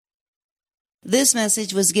This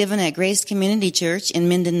message was given at Grace Community Church in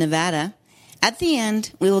Minden, Nevada. At the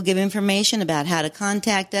end, we will give information about how to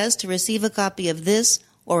contact us to receive a copy of this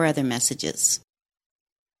or other messages.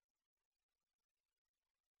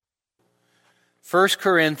 1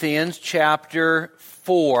 Corinthians chapter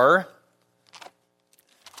 4.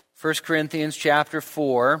 1 Corinthians chapter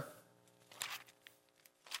 4.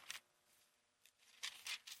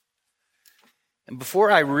 And before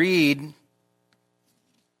I read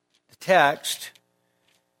the text,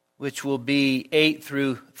 which will be 8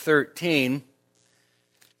 through 13,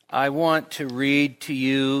 I want to read to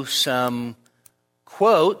you some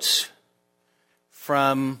quotes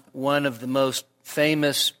from one of the most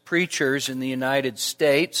famous preachers in the United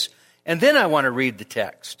States, and then I want to read the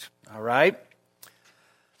text, all right?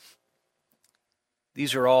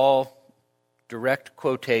 These are all direct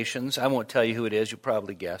quotations. I won't tell you who it is, you'll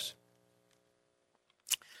probably guess.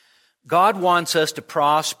 God wants us to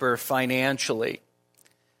prosper financially,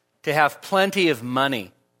 to have plenty of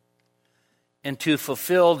money, and to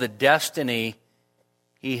fulfill the destiny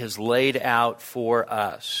He has laid out for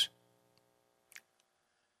us.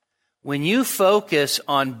 When you focus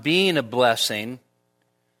on being a blessing,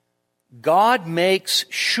 God makes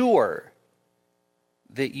sure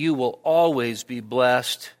that you will always be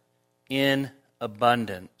blessed in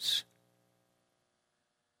abundance.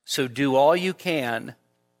 So do all you can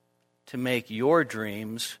to make your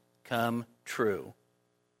dreams come true.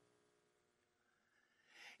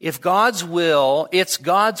 If God's will, it's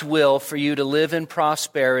God's will for you to live in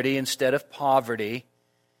prosperity instead of poverty.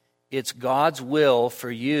 It's God's will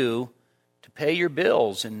for you to pay your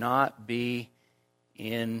bills and not be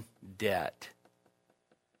in debt.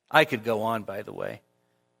 I could go on, by the way,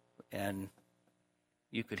 and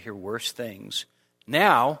you could hear worse things.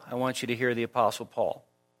 Now, I want you to hear the Apostle Paul.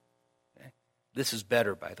 Okay? This is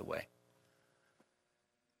better, by the way,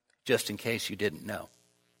 just in case you didn't know.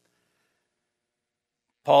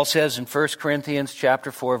 Paul says in 1 Corinthians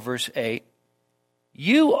chapter 4, verse 8,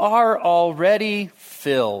 "You are already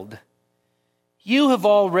filled. You have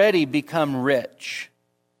already become rich.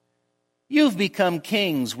 You've become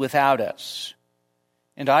kings without us.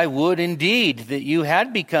 And I would indeed that you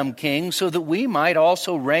had become kings so that we might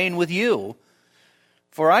also reign with you.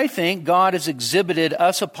 For I think God has exhibited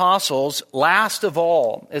us apostles last of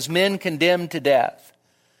all as men condemned to death,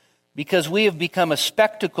 because we have become a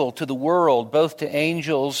spectacle to the world, both to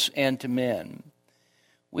angels and to men.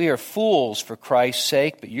 We are fools for Christ's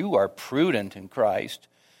sake, but you are prudent in Christ.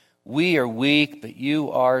 We are weak, but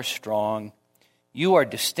you are strong. You are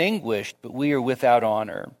distinguished, but we are without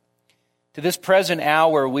honor. To this present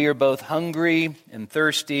hour we are both hungry and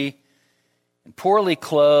thirsty, and poorly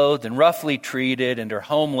clothed and roughly treated, and are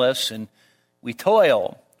homeless, and we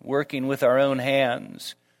toil, working with our own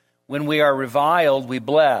hands. When we are reviled, we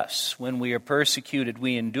bless. When we are persecuted,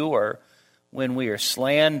 we endure. When we are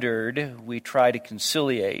slandered, we try to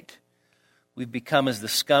conciliate. We've become as the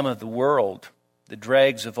scum of the world, the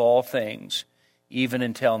dregs of all things, even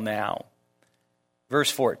until now."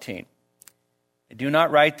 Verse 14, "I do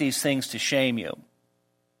not write these things to shame you,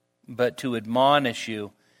 but to admonish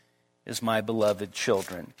you as my beloved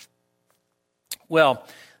children." Well,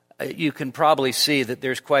 you can probably see that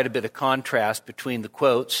there's quite a bit of contrast between the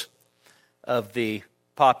quotes of the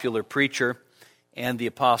popular preacher and the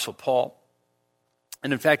Apostle Paul.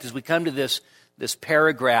 And in fact, as we come to this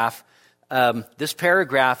paragraph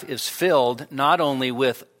is filled not only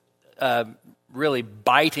with really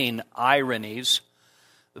biting ironies,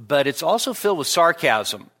 but it's also filled with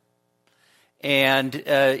sarcasm. And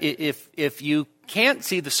if you can't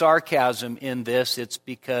see the sarcasm in this, it's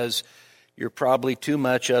because you're probably too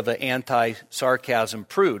much of an anti-sarcasm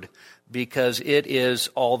prude, because it is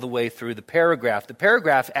all the way through the paragraph. The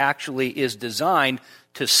paragraph actually is designed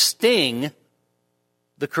to sting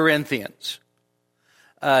the Corinthians.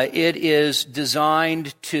 It is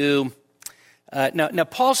designed to... Now,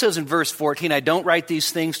 Paul says in verse 14, "I don't write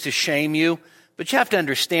these things to shame you," but you have to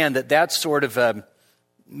understand that that's sort of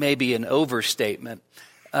maybe an overstatement,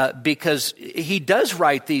 because he does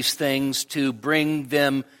write these things to bring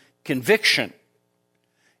them conviction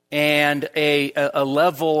and a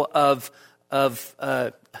level of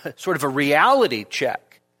sort of a reality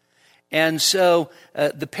check. And so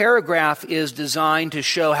the paragraph is designed to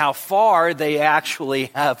show how far they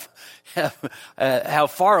actually have how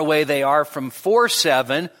far away they are from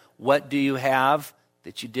 4:7. What do you have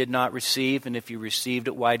that you did not receive? And if you received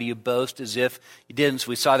it, why do you boast as if you didn't? So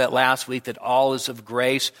we saw that last week, that all is of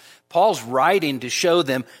grace. Paul's writing to show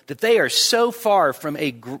them that they are so far from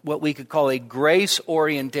what we could call a grace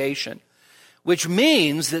orientation, which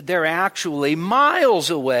means that they're actually miles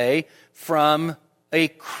away from a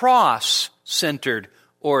cross self-centered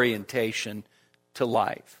orientation to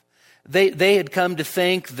life. They had come to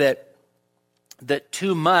think that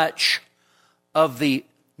too much of the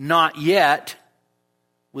not yet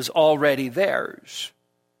was already theirs.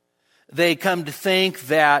 They come to think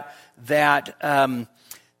that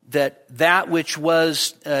which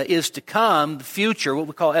was is to come, the future, what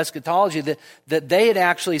we call eschatology, that they had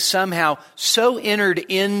actually somehow so entered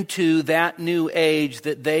into that new age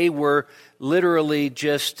that they were literally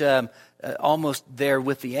just almost there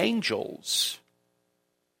with the angels.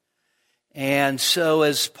 And so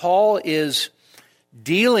as Paul is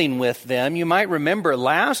dealing with them, you might remember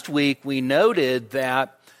last week we noted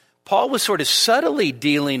that Paul was sort of subtly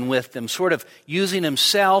dealing with them, sort of using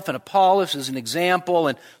himself and Apollos as an example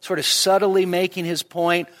and sort of subtly making his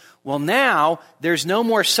point. Well, now there's no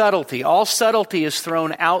more subtlety. All subtlety is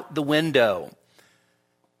thrown out the window.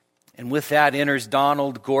 And with that enters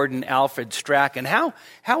Donald Gordon Alfred Strachan. How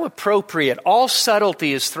appropriate. All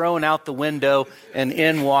subtlety is thrown out the window and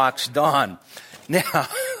in walks Don. Now,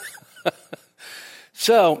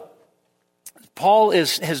 so Paul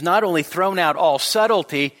has not only thrown out all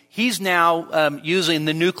subtlety, he's now using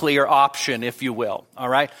the nuclear option, if you will. All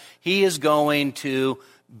right? He is going to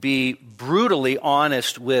be brutally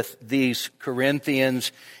honest with these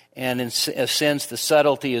Corinthians, and in a sense, the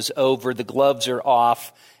subtlety is over, the gloves are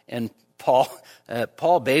off, and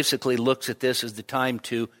Paul basically looks at this as the time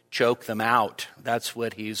to choke them out. That's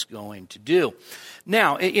what he's going to do.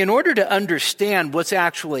 Now, in order to understand what's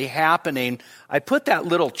actually happening, I put that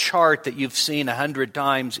little chart that you've seen 100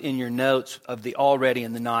 times in your notes of the already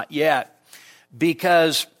and the not yet,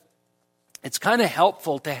 because it's kind of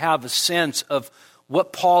helpful to have a sense of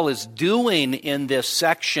what Paul is doing in this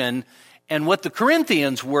section and what the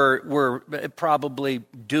Corinthians were probably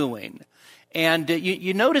doing. And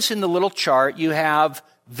you notice in the little chart, you have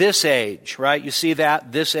this age, right? You see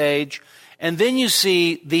that, this age. And then you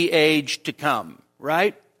see the age to come,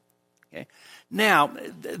 right? Okay. Now,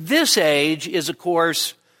 this age is, of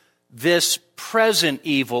course, this present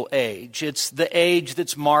evil age. It's the age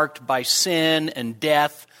that's marked by sin and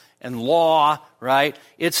death and law, right?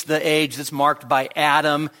 It's the age that's marked by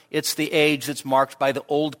Adam. It's the age that's marked by the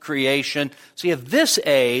old creation. So you have this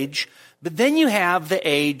age, but then you have the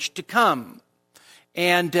age to come.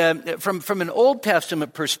 And from an Old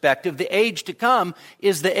Testament perspective, the age to come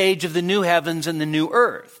is the age of the new heavens and the new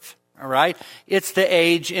earth. All right? It's the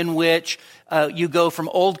age in which you go from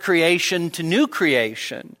old creation to new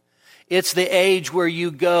creation. It's the age where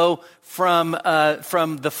you go from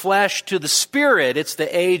the flesh to the spirit. It's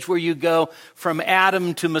the age where you go from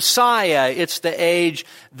Adam to Messiah. It's the age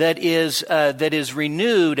that is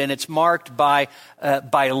renewed, and it's marked by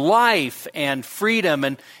life and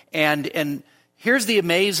freedom. And here's the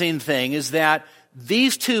amazing thing, is that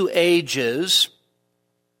these two ages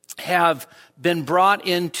have been brought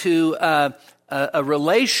into a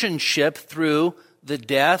relationship through the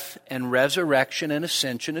death and resurrection and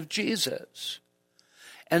ascension of Jesus.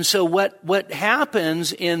 And so what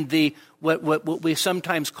happens in what we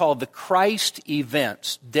sometimes call the Christ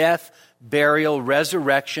events, death, burial,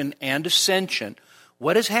 resurrection, and ascension,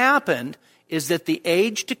 what has happened is that the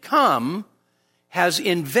age to come has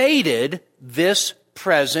invaded this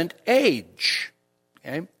present age.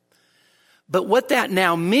 Okay? But what that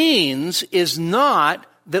now means is not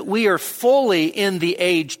that we are fully in the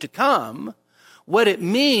age to come. What it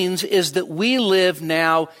means is that we live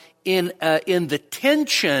now in the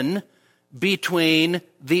tension between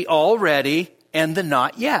the already and the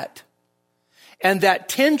not yet. And that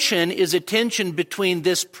tension is a tension between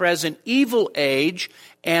this present evil age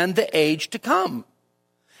and the age to come.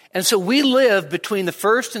 And so we live between the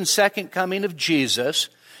first and second coming of Jesus,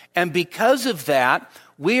 and because of that,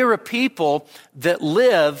 we are a people that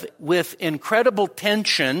live with incredible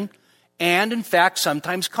tension and, in fact,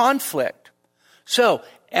 sometimes conflict. So,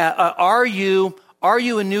 are you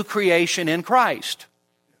a new creation in Christ?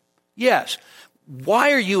 Yes.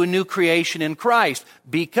 Why are you a new creation in Christ?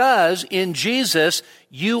 Because in Jesus,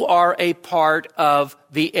 you are a part of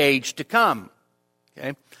the age to come.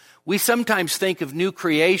 Okay? We sometimes think of new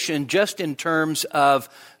creation just in terms of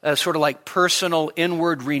sort of like personal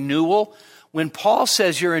inward renewal. When Paul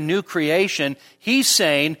says you're a new creation, he's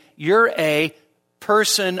saying you're a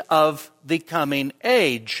person of the coming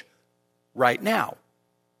age right now.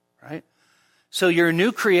 Right? So you're a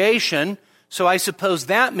new creation, so I suppose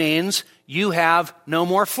that means you have no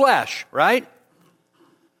more flesh, right?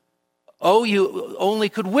 Oh, you only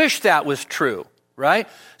could wish that was true, right?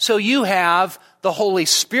 So you have the Holy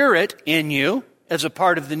Spirit in you as a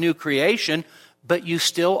part of the new creation, but you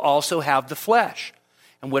still also have the flesh.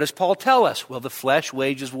 And what does Paul tell us? Well, the flesh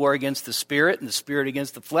wages war against the spirit and the spirit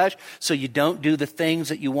against the flesh. So you don't do the things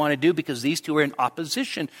that you want to do because these two are in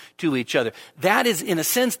opposition to each other. That is, in a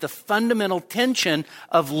sense, the fundamental tension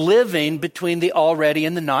of living between the already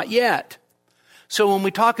and the not yet. So when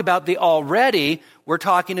we talk about the already, we're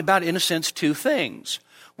talking about, in a sense, two things.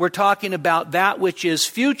 We're talking about that which is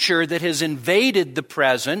future that has invaded the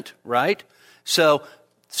present, right? So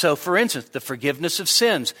for instance, the forgiveness of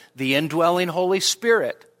sins, the indwelling Holy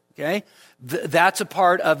Spirit, okay? That's a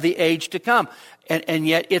part of the age to come. And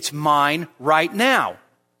yet it's mine right now,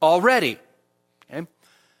 already, okay?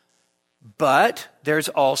 But there's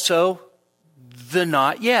also the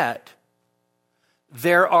not yet.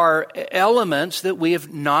 There are elements that we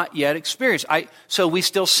have not yet experienced. So we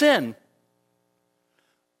still sin.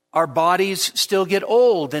 Our bodies still get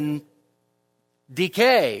old and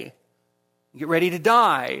decay, get ready to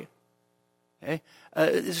die. Okay?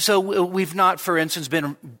 So we've not, for instance,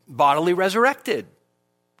 been bodily resurrected.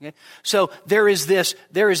 Okay? So there is this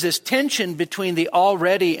tension between the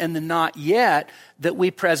already and the not yet that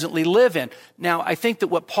we presently live in. Now, I think that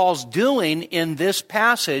what Paul's doing in this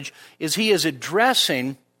passage is he is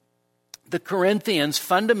addressing the Corinthians'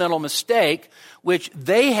 fundamental mistake, which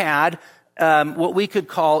they had what we could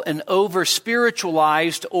call an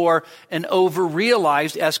over-spiritualized or an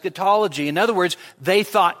over-realized eschatology. In other words, they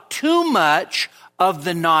thought too much of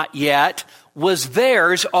the not yet was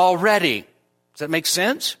theirs already. Does that make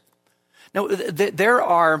sense? Now, there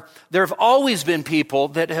have always been people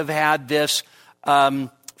that have had this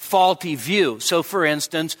faulty view. So, for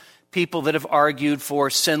instance, people that have argued for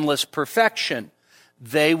sinless perfection.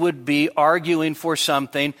 They would be arguing for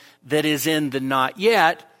something that is in the not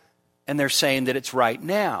yet, and they're saying that it's right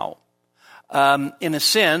now. In a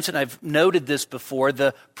sense, and I've noted this before,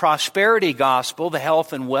 the prosperity gospel, the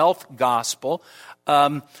health and wealth gospel,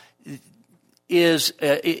 is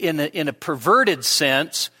in a perverted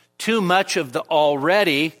sense too much of the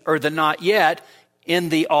already or the not yet in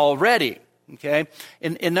the already. Okay?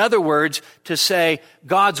 In other words, to say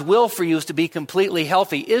God's will for you is to be completely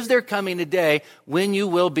healthy. Is there coming a day when you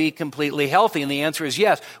will be completely healthy? And the answer is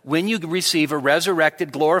yes. When you receive a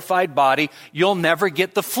resurrected, glorified body, you'll never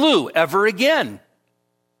get the flu ever again.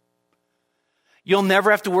 You'll never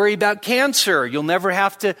have to worry about cancer. You'll never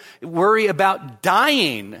have to worry about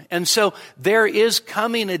dying. And so there is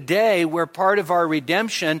coming a day where part of our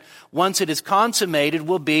redemption, once it is consummated,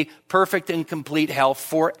 will be perfect and complete health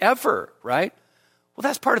forever, right? Well,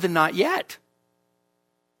 that's part of the not yet.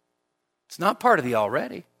 It's not part of the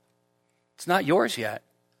already. It's not yours yet.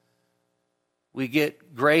 We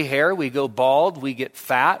get gray hair, we go bald, we get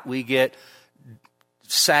fat, we get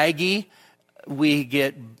saggy.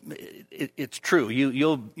 It's true.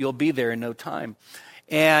 You'll be there in no time.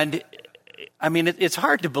 And I mean, it's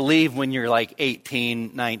hard to believe when you're like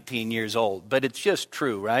 18, 19 years old, but it's just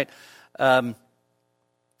true, right? I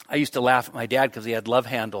used to laugh at my dad because he had love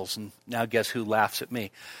handles, and now guess who laughs at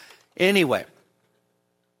me? Anyway,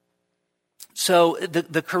 so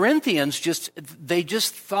the Corinthians just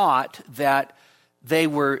thought that they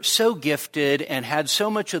were so gifted and had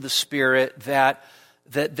so much of the Spirit that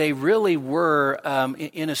they really were,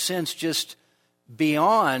 in a sense, just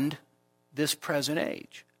beyond this present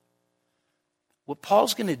age. What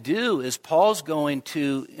Paul's going to do is Paul's going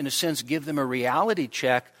to, in a sense, give them a reality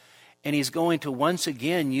check, and he's going to once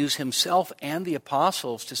again use himself and the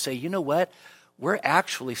apostles to say, you know what? We're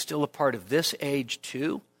actually still a part of this age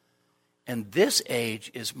too, and this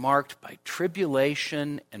age is marked by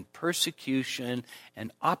tribulation and persecution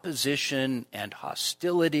and opposition and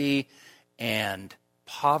hostility and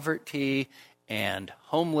poverty and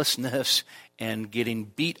homelessness and getting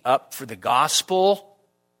beat up for the gospel.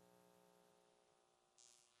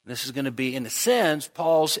 This is going to be, in a sense,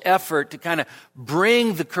 Paul's effort to kind of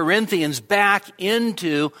bring the Corinthians back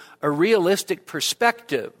into a realistic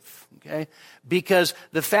perspective, okay? Because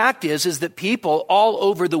the fact is that people all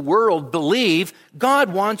over the world believe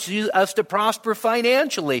God wants us to prosper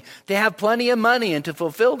financially, to have plenty of money, and to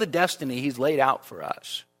fulfill the destiny He's laid out for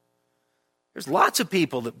us. There's lots of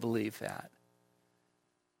people that believe that.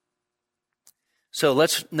 So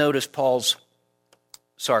let's notice Paul's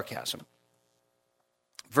sarcasm.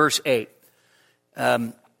 Verse 8.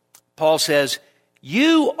 Paul says,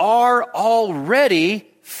 you are already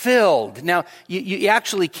filled. Now, you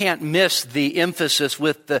actually can't miss the emphasis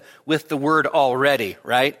with the word already,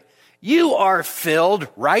 right? You are filled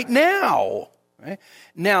right now. Right?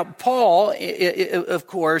 Now, Paul, of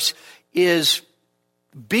course, is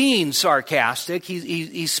being sarcastic.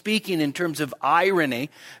 He's speaking in terms of irony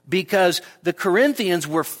because the Corinthians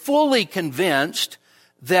were fully convinced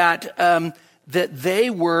that they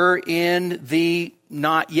were in the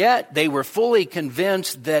not yet. They were fully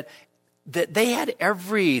convinced that they had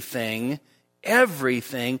everything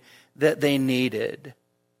that they needed.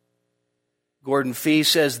 Gordon Fee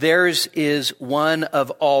says, theirs is one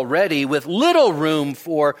of already with little room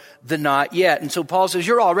for the not yet. And so Paul says,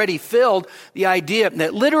 you're already filled. The idea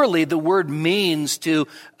that literally the word means to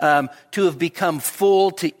have become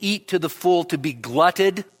full, to eat to the full, to be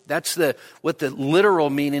glutted. That's what the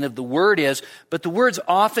literal meaning of the word is. But the word's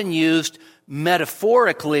often used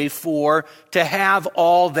metaphorically for to have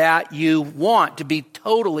all that you want, to be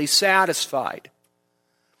totally satisfied.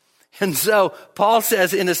 And so Paul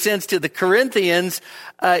says, in a sense, to the Corinthians,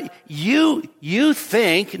 you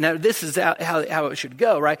think, now this is how it should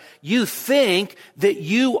go, right? You think that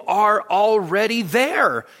you are already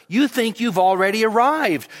there. You think you've already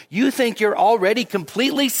arrived. You think you're already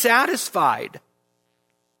completely satisfied.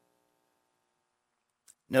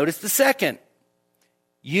 Notice the second.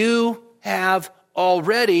 You have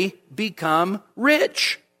already become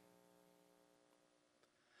rich.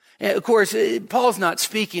 And of course, Paul's not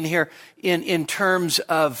speaking here in terms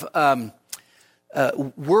of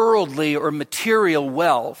worldly or material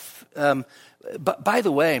wealth. But by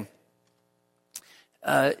the way,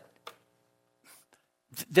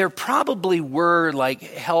 there probably were like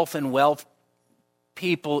health and wealth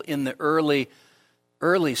people in the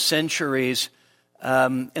early centuries,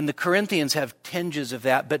 and the Corinthians have tinges of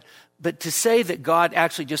that. But to say that God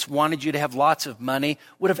actually just wanted you to have lots of money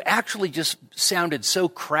would have actually just sounded so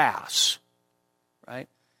crass, right?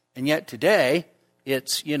 And yet today,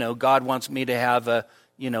 it's, God wants me to have a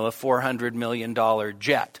 $400 million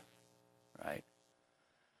jet, right?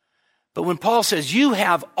 But when Paul says, you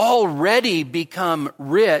have already become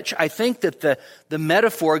rich, I think that the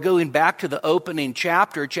metaphor, going back to the opening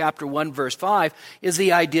chapter 1, verse 5, is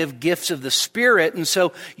the idea of gifts of the Spirit. And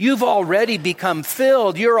so you've already become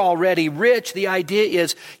filled. You're already rich. The idea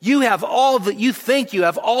is you have you think you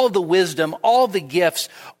have all the wisdom, all the gifts,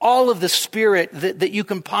 all of the Spirit that you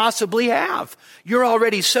can possibly have. You're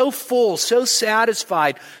already so full, so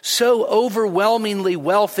satisfied, so overwhelmingly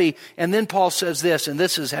wealthy. And then Paul says this, and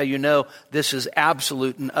this is how you know this is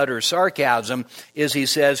absolute and utter sarcasm, is he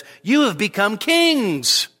says, you have become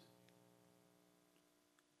kings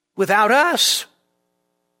without us.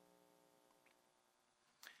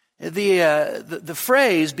 The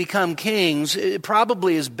phrase become kings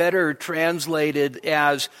probably is better translated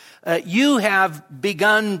as you have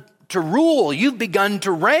begun to rule, you've begun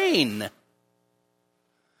to reign.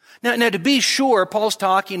 Now, to be sure, Paul's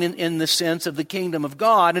talking in the sense of the kingdom of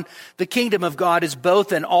God, and the kingdom of God is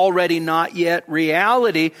both an already not yet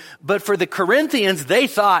reality, but for the Corinthians, they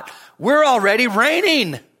thought, we're already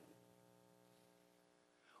reigning.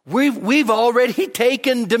 We've already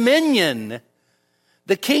taken dominion.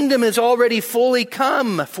 The kingdom is already fully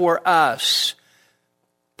come for us.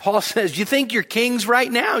 Paul says, you think you're kings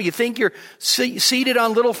right now? You think you're seated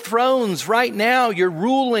on little thrones right now? You're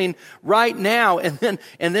ruling right now. And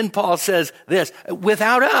then Paul says this,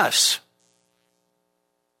 without us.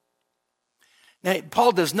 Now,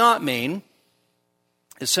 Paul does not mean,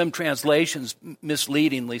 as some translations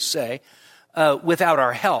misleadingly say, without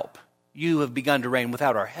our help. You have begun to reign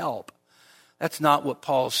without our help. That's not what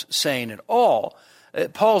Paul's saying at all.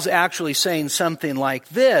 Paul's actually saying something like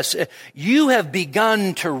this. You have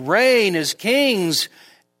begun to reign as kings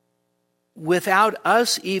without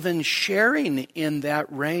us even sharing in that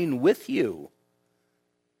reign with you.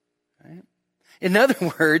 Right? In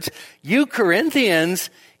other words, you Corinthians,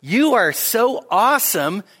 you are so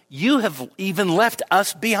awesome, you have even left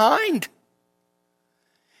us behind.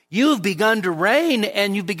 You have begun to reign,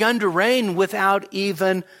 and you've begun to reign without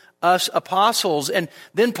even us apostles. And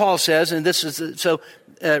then Paul says, and this is,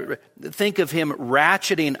 think of him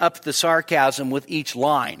ratcheting up the sarcasm with each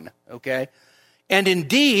line, okay? And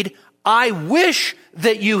indeed, I wish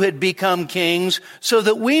that you had become kings so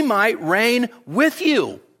that we might reign with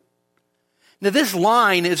you. Now, this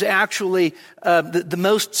line is actually the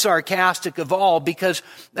most sarcastic of all, because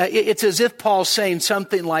it's as if Paul's saying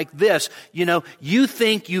something like this. You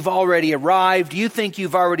think you've already arrived. You think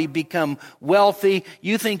you've already become wealthy.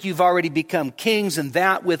 You think you've already become kings, and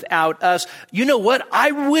that without us. You know what?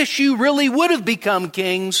 I wish you really would have become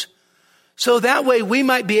kings, so that way we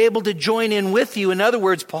might be able to join in with you. In other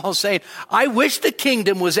words, Paul's saying, I wish the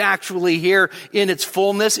kingdom was actually here in its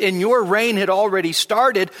fullness and your reign had already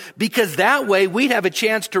started, because that way we'd have a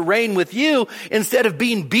chance to reign with you instead of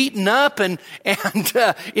being beaten up and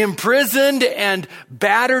imprisoned and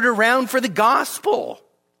battered around for the gospel.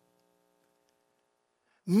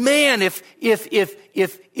 man,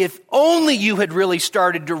 if only you had really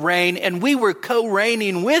started to reign and we were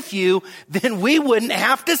co-reigning with you, then we wouldn't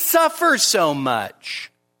have to suffer so much.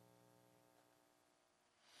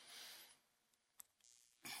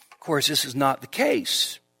 Of course, this is not the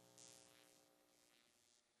case.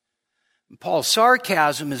 Paul's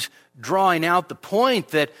sarcasm is drawing out the point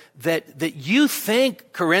that you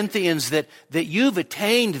think, Corinthians, that you've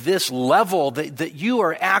attained this level, that you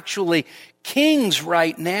are actually kings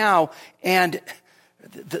right now. And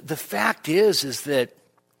the fact is that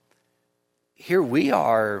here we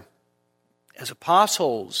are as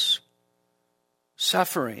apostles,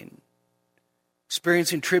 suffering,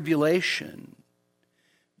 experiencing tribulation,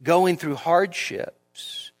 going through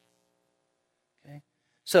hardships. Okay?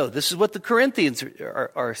 So this is what the Corinthians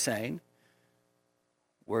are saying.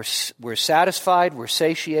 We're satisfied, we're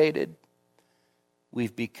satiated,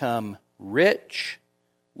 we've become rich,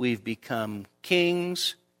 we've become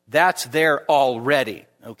kings. That's there already,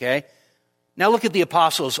 okay? Now look at the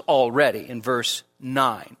apostles already in verse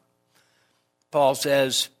 9. Paul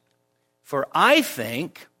says, "For I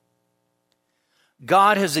think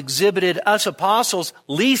God has exhibited us apostles,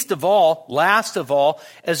 least of all, last of all,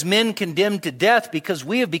 as men condemned to death, because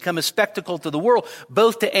we have become a spectacle to the world,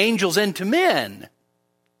 both to angels and to men."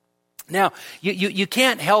 Now, you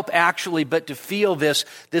can't help actually but to feel this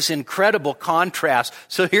incredible contrast.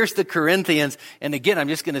 So here's the Corinthians, and again, I'm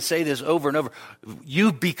just going to say this over and over.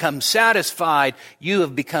 You've become satisfied. You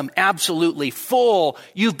have become absolutely full.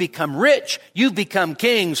 You've become rich. You've become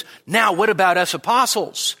kings. Now, what about us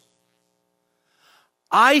apostles?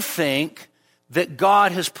 I think that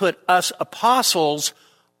God has put us apostles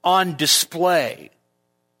on display.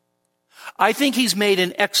 I think He's made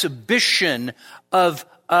an exhibition of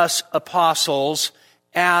us apostles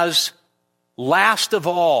as last of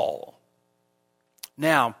all.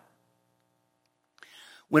 Now,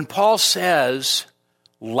 when Paul says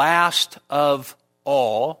last of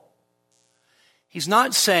all, he's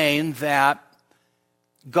not saying that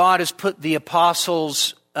God has put the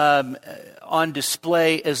apostles on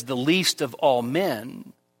display as the least of all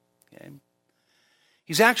men. Okay?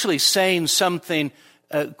 He's actually saying something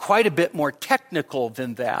quite a bit more technical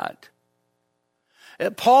than that.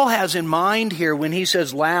 Paul has in mind here, when he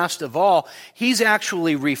says last of all, he's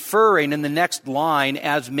actually referring in the next line,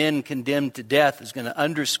 as men condemned to death, is going to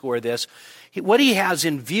underscore this. What he has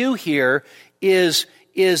in view here is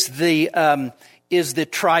the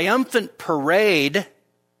triumphant parade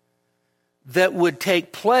that would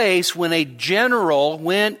take place when a general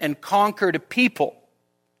went and conquered a people.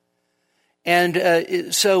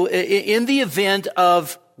 And so in the event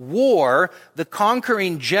of war, the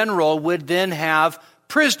conquering general would then have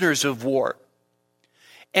prisoners of war.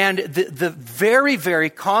 And the very, very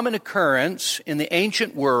common occurrence in the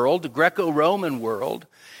ancient world, the Greco-Roman world,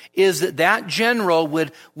 is that general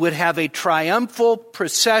would have a triumphal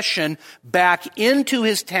procession back into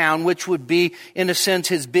his town, which would be, in a sense,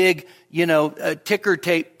 his big, ticker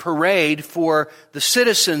tape parade for the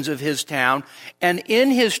citizens of his town. And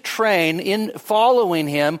in his train, in following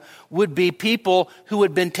him, would be people who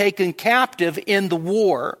had been taken captive in the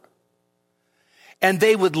war. And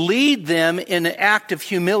they would lead them in an act of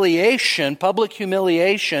humiliation, public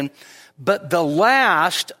humiliation. But the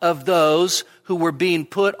last of those who were being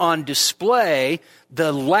put on display,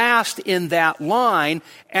 the last in that line,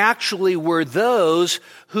 actually were those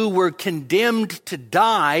who were condemned to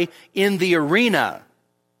die in the arena.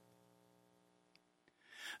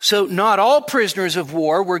 So not all prisoners of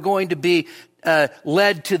war were going to be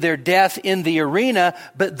led to their death in the arena,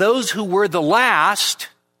 but those who were the last,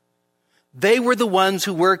 they were the ones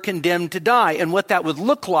who were condemned to die. And what that would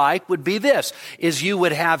look like would be this, is you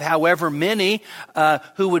would have however many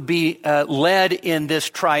who would be led in this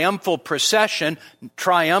triumphal procession,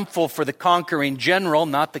 triumphal for the conquering general,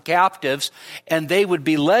 not the captives, and they would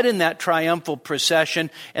be led in that triumphal procession,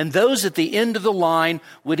 and those at the end of the line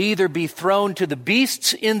would either be thrown to the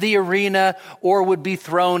beasts in the arena or would be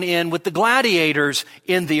thrown in with the gladiators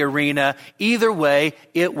in the arena. Either way,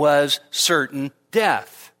 it was certain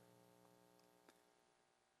death.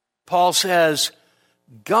 Paul says,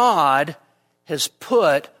 God has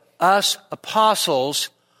put us apostles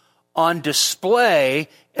on display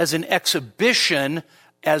as an exhibition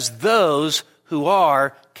as those who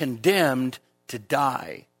are condemned to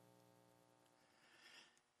die.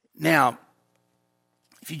 Now,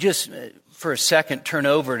 if you just for a second turn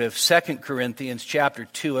over to 2 Corinthians chapter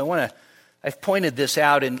 2, I've pointed this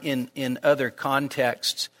out in other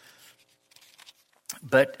contexts,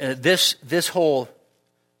 but this whole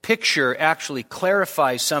picture actually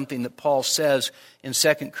clarifies something that Paul says in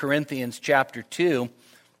 2 Corinthians chapter 2.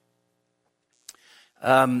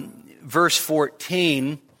 verse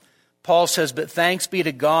 14, Paul says, "But thanks be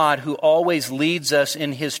to God who always leads us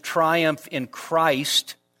in his triumph in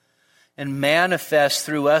Christ and manifests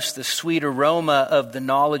through us the sweet aroma of the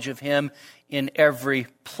knowledge of him in every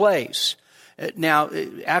place." Now,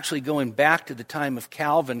 actually going back to the time of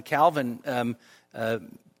Calvin,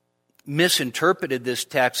 misinterpreted this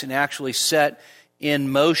text and actually set in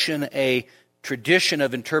motion a tradition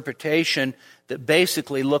of interpretation that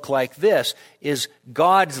basically looked like this, is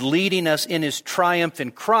God's leading us in his triumph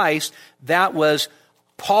in Christ. That was,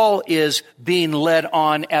 Paul is being led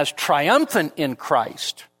on as triumphant in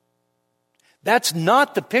Christ. That's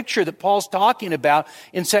not the picture that Paul's talking about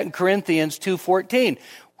in 2 Corinthians 2:14.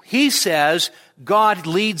 He says God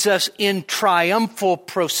leads us in triumphal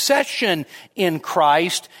procession in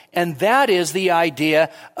Christ, and that is the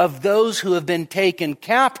idea of those who have been taken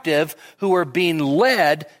captive, who are being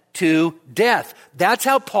led to death. That's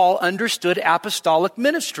how Paul understood apostolic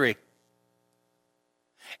ministry.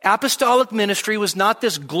 Apostolic ministry was not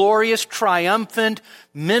this glorious, triumphant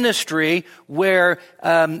ministry where,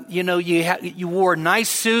 you wore nice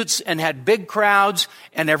suits and had big crowds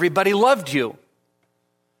and everybody loved you.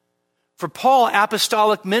 For Paul,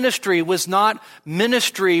 apostolic ministry was not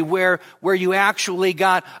ministry where you actually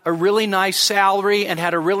got a really nice salary and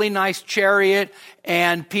had a really nice chariot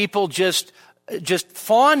and people just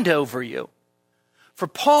fawned over you. For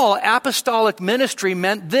Paul, apostolic ministry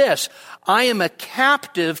meant this: I am a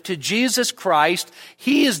captive to Jesus Christ.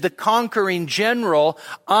 He is the conquering general.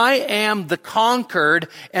 I am the conquered.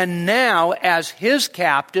 And now, as his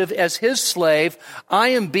captive, as his slave, I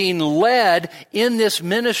am being led in this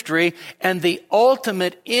ministry. And the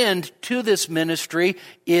ultimate end to this ministry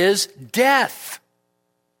is death.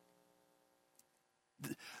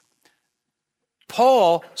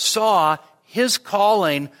 Paul saw his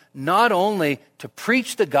calling not only to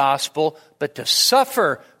preach the gospel, but to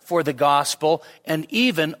suffer for the gospel, and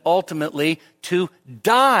even ultimately to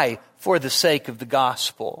die for the sake of the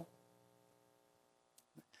gospel.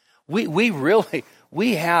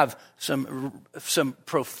 We have some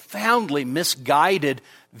profoundly misguided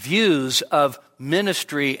views of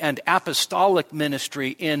ministry and apostolic ministry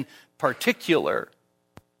in particular.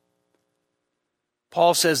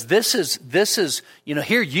 Paul says, this is,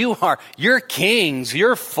 here you are, you're kings,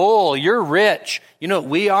 you're full, you're rich. You know what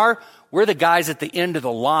we are? We're the guys at the end of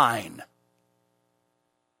the line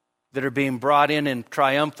that are being brought in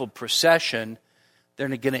triumphal procession. They're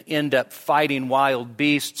going to end up fighting wild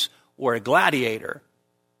beasts or a gladiator.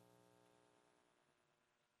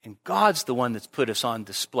 And God's the one that's put us on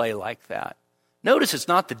display like that. Notice it's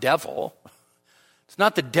not the devil. It's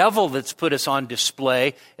not the devil that's put us on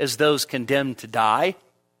display as those condemned to die.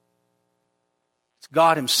 It's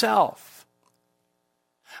God himself.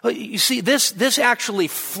 You see, this actually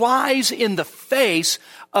flies in the face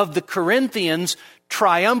of the Corinthians'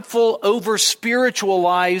 triumphal,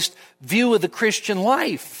 over-spiritualized view of the Christian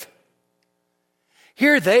life.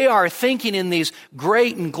 Here they are thinking in these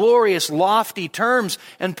great and glorious, lofty terms.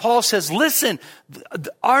 And Paul says, listen,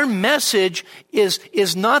 our message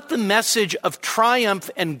is not the message of triumph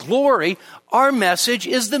and glory. Our message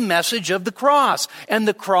is the message of the cross. And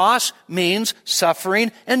the cross means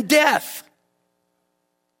suffering and death.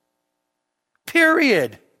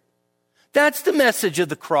 Period. That's the message of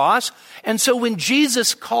the cross. And so when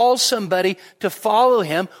Jesus calls somebody to follow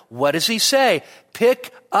him, what does he say?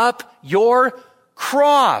 Pick up your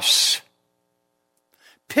cross.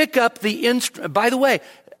 Pick up the instrument. By the way,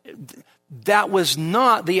 that was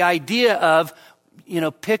not the idea of,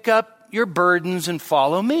 pick up your burdens and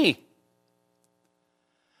follow me.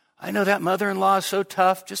 I know that mother-in-law is so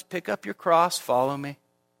tough. Just pick up your cross, follow me.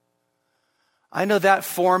 I know that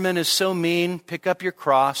foreman is so mean. Pick up your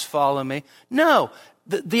cross, follow me. No,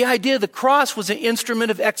 the idea of the cross was an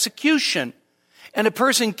instrument of execution. And a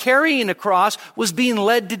person carrying a cross was being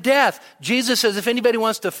led to death. Jesus says if anybody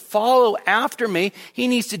wants to follow after me, he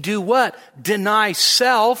needs to do what? Deny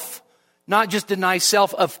self, not just deny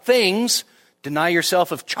self of things, deny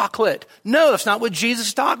yourself of chocolate. No, that's not what Jesus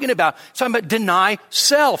is talking about. He's talking about deny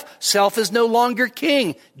self. Self is no longer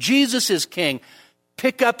king. Jesus is king.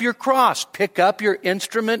 Pick up your cross. Pick up your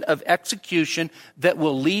instrument of execution that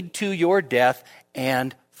will lead to your death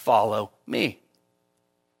and follow me.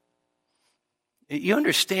 You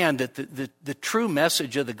understand that the true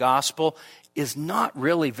message of the gospel is not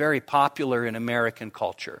really very popular in American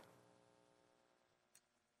culture.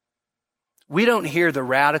 We don't hear the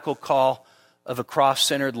radical call of a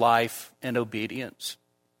cross-centered life and obedience,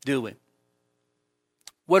 do we?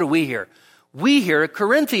 What do we hear? We hear a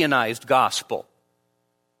Corinthianized gospel.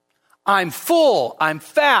 I'm full, I'm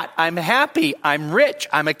fat, I'm happy, I'm rich,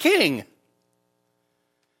 I'm a king.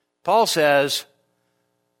 Paul says,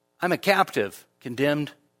 I'm a captive,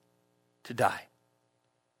 condemned to die.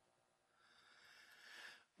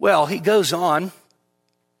 Well, he goes on,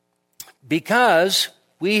 because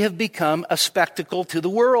we have become a spectacle to the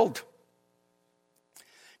world.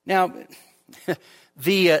 Now,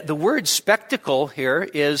 the word spectacle here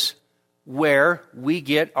is where we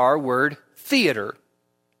get our word theater.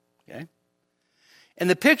 Okay? And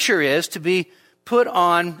the picture is to be put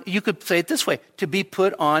on, you could say it this way, to be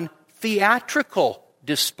put on theatrical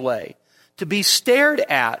display, to be stared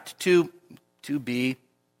at, to be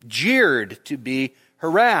jeered, to be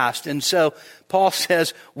harassed. And so Paul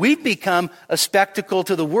says, we've become a spectacle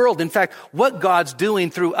to the world. In fact, what God's doing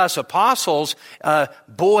through us apostles,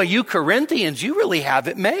 boy, you Corinthians, you really have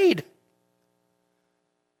it made.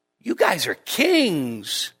 You guys are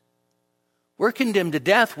kings. We're condemned to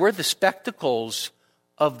death. We're the spectacles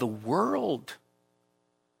of the world.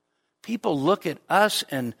 People look at us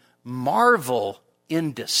and marvel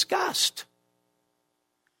in disgust.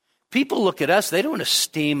 People look at us, they don't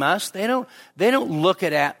esteem us. They don't look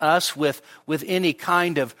at us with any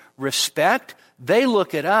kind of respect. They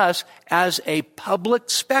look at us as a public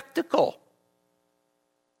spectacle.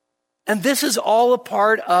 And this is all a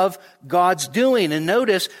part of God's doing. And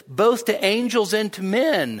notice, both to angels and to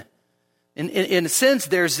men. In a sense,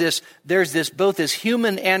 there's this both this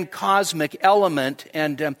human and cosmic element.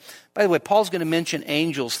 And by the way, Paul's going to mention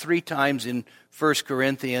angels 3 times in 1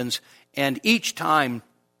 Corinthians. And each time,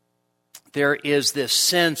 there is this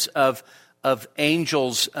sense of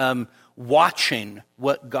angels watching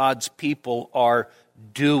what God's people are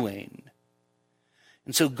doing.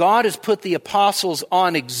 And so God has put the apostles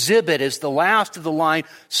on exhibit as the last of the line,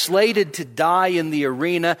 slated to die in the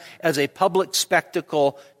arena as a public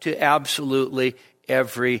spectacle to absolutely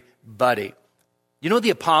everybody. You know what the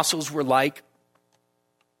apostles were like?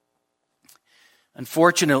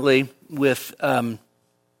 Unfortunately, with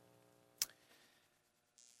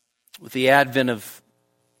the advent of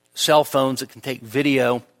cell phones that can take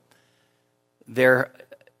video, there,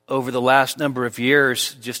 over the last number of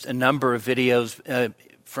years, just a number of videos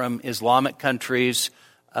from Islamic countries,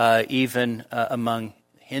 even among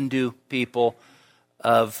Hindu people,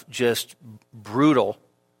 of just brutal,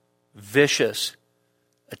 vicious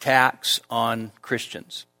attacks on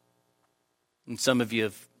Christians. And some of you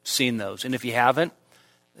have seen those. And if you haven't,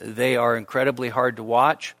 they are incredibly hard to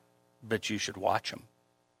watch, but you should watch them.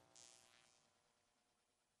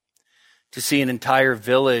 To see an entire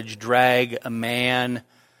village drag a man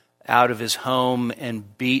out of his home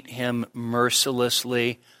and beat him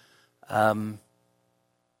mercilessly. Paul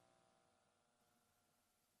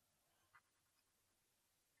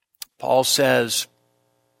says,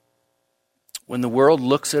 when the world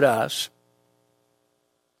looks at us,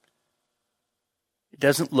 it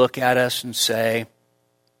doesn't look at us and say,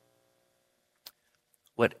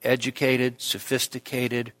 what educated,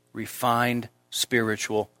 sophisticated, refined,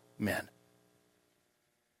 spiritual men.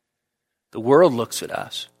 The world looks at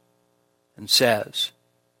us and says,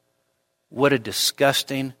 what a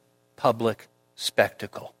disgusting public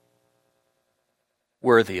spectacle,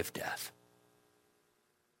 worthy of death.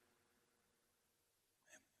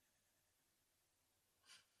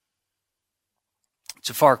 It's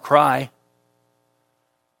a far cry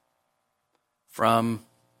from,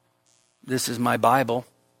 this is my Bible,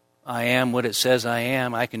 I am what it says I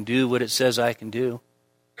am, I can do what it says I can do.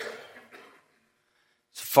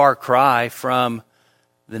 It's a far cry from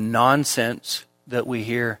the nonsense that we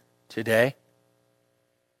hear today.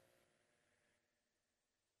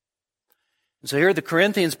 And so here are the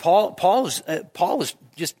Corinthians, Paul is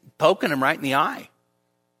just poking them right in the eye.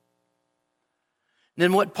 And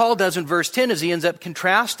then what Paul does in verse 10 is he ends up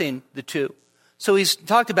contrasting the two. So he's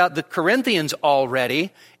talked about the Corinthians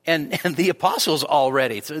already and the apostles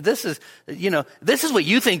already. So this is what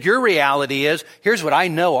you think your reality is. Here's what I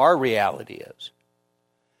know our reality is.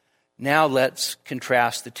 Now let's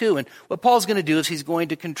contrast the two. And what Paul's going to do is he's going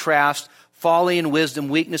to contrast folly and wisdom,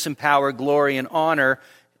 weakness and power, glory and honor.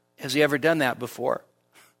 Has he ever done that before?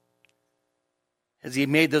 Has he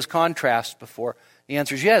made those contrasts before? The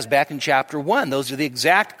answer is yes. Back in chapter 1, those are the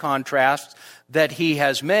exact contrasts that he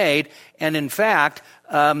has made. And in fact,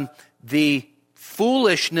 the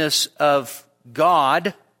foolishness of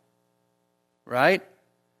God, right,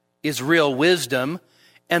 is real wisdom.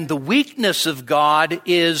 And the weakness of God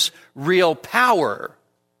is real power.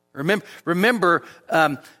 Remember,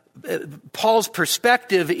 Paul's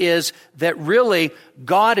perspective is that really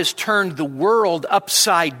God has turned the world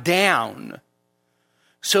upside down.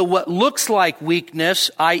 So what looks like weakness,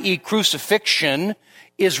 i.e. crucifixion,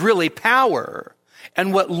 is really power.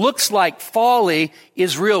 And what looks like folly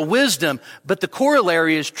is real wisdom, but the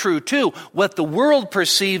corollary is true too. What the world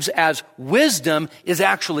perceives as wisdom is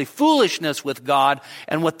actually foolishness with God,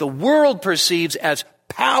 and what the world perceives as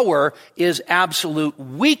power is absolute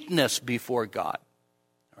weakness before God.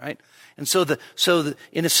 All right? And so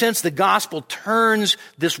in a sense, the gospel turns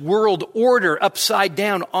this world order upside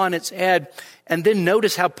down on its head. And then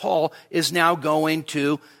notice how Paul is now going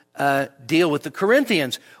to deal with the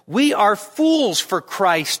Corinthians. We are fools for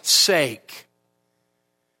Christ's sake,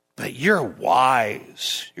 but you're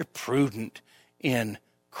wise, you're prudent in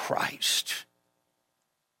Christ.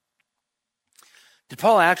 Did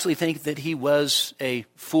Paul actually think that he was a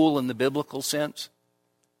fool in the biblical sense?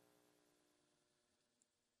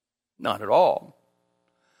 Not at all.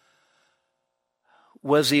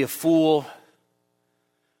 Was he a fool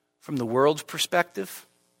from the world's perspective?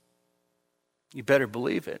 You better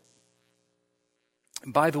believe it.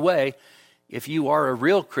 And by the way, if you are a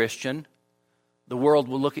real Christian, the world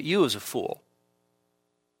will look at you as a fool.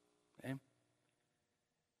 Okay?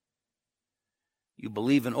 You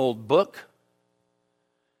believe an old book,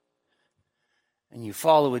 and you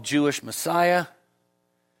follow a Jewish Messiah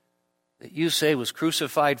that you say was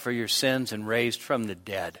crucified for your sins and raised from the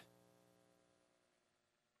dead.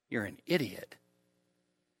 You're an idiot.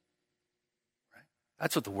 Right?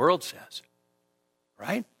 That's what the world says.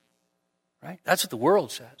 Right? Right? That's what the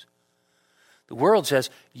world says. The world says,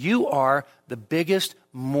 you are the biggest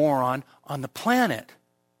moron on the planet.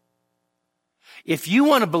 If you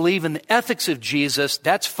want to believe in the ethics of Jesus,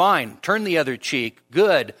 that's fine. Turn the other cheek.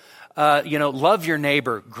 Good. Love your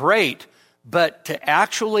neighbor. Great. But to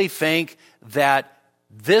actually think that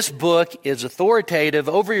this book is authoritative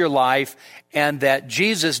over your life and that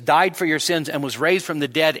Jesus died for your sins and was raised from the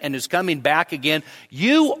dead and is coming back again,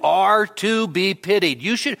 you are to be pitied.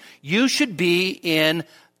 You should be in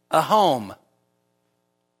a home.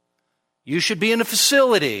 You should be in a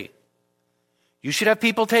facility. You should have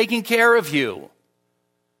people taking care of you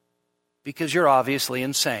because you're obviously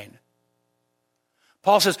insane.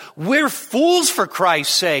 Paul says, we're fools for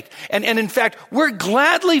Christ's sake. And in fact, we're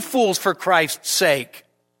gladly fools for Christ's sake.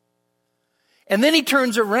 And then he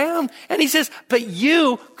turns around and he says, but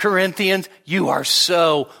you, Corinthians, you are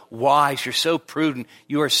so wise. You're so prudent.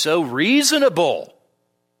 You are so reasonable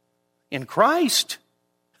in Christ.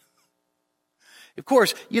 Of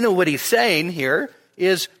course, you know what he's saying here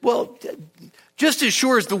is, well, just as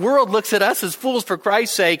sure as the world looks at us as fools for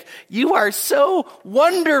Christ's sake, you are so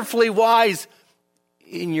wonderfully wise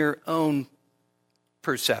in your own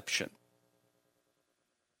perception.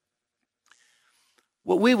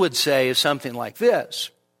 What we would say is something like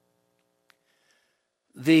this.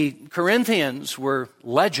 The Corinthians were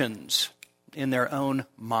legends in their own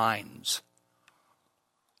minds.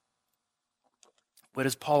 What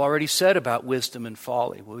has Paul already said about wisdom and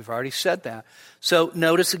folly? Well, we've already said that. So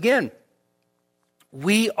notice again,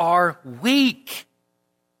 we are weak,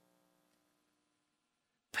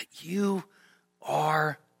 but you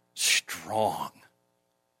are strong.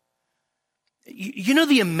 You know,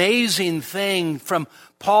 the amazing thing from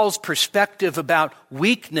Paul's perspective about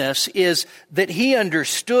weakness is that he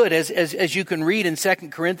understood, as you can read in 2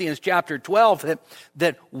 Corinthians chapter 12,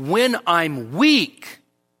 that when I'm weak,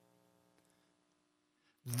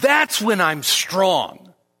 that's when I'm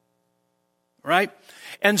strong. Right?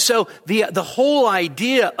 And so the whole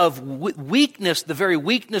idea of weakness, the very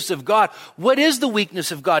weakness of God, what is the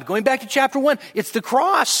weakness of God? Going back to chapter 1, it's the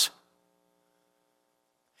cross.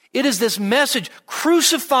 It is this message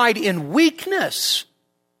crucified in weakness.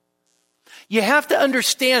 You have to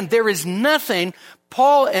understand there is nothing,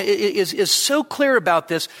 Paul is so clear about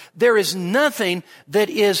this, there is nothing that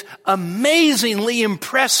is amazingly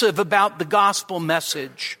impressive about the gospel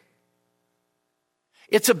message.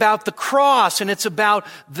 It's about the cross, and it's about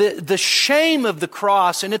the shame of the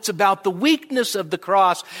cross, and it's about the weakness of the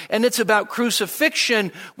cross, and it's about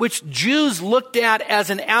crucifixion, which Jews looked at as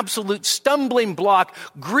an absolute stumbling block.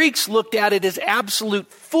 Greeks looked at it as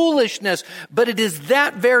absolute foolishness, but it is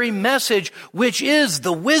that very message which is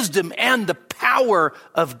the wisdom and the power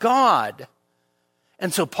of God.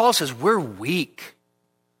 And so Paul says, we're weak.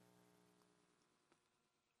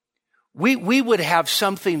 We would have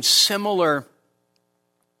something similar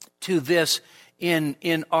to this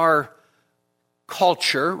in our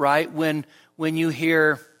culture, right? When you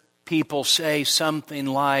hear people say something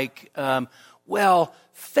like, well,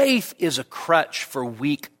 faith is a crutch for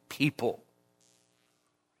weak people.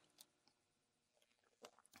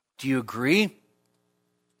 Do you agree?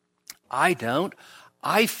 I don't.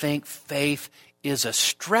 I think faith is a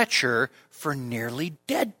stretcher for nearly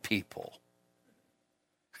dead people.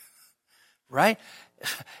 Right?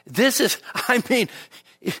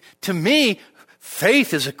 To me,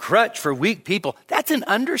 faith is a crutch for weak people. That's an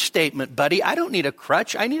understatement, buddy. I don't need a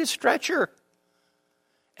crutch. I need a stretcher.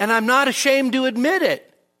 And I'm not ashamed to admit it.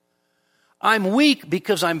 I'm weak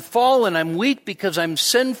because I'm fallen. I'm weak because I'm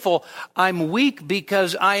sinful. I'm weak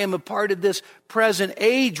because I am a part of this present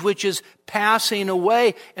age which is passing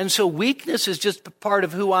away. And so weakness is just a part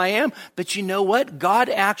of who I am. But you know what? God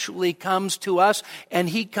actually comes to us, and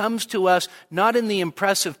he comes to us not in the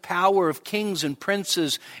impressive power of kings and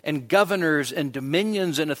princes and governors and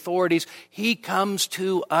dominions and authorities. He comes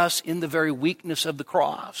to us in the very weakness of the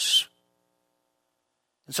cross.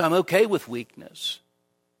 And so I'm okay with weakness.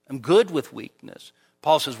 I'm good with weakness.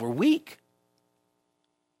 Paul says we're weak,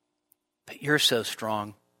 but you're so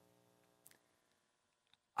strong.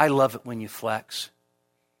 I love it when you flex.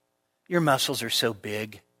 Your muscles are so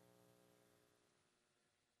big.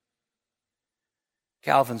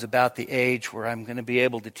 Calvin's about the age where I'm going to be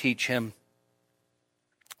able to teach him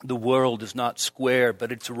the world is not square,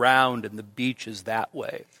 but it's round, and the beach is that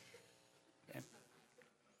way. Okay.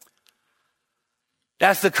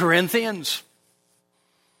 That's the Corinthians.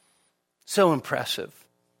 So impressive.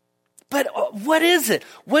 But what is it?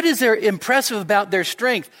 What is there impressive about their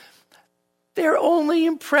strength? They're only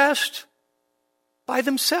impressed by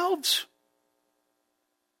themselves.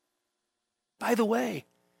 By the way,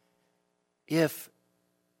 if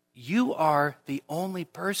you are the only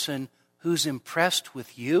person who's impressed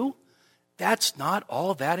with you, that's not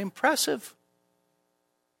all that impressive.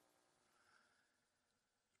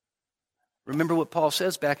 Remember what Paul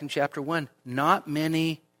says back in chapter 1. Not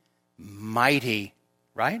many mighty,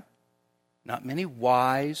 right? Not many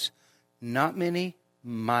wise, not many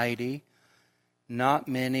mighty, not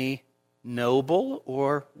many noble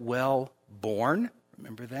or well-born.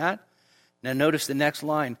 Remember that? Now notice the next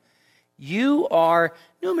line. You are,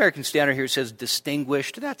 New American Standard here says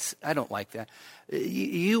distinguished. I don't like that.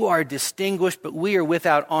 You are distinguished, but we are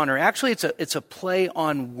without honor. Actually, it's a play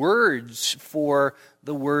on words for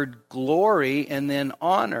the word glory and then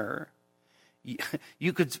honor.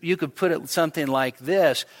 You could put it something like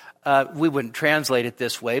this. We wouldn't translate it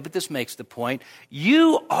this way, but this makes the point.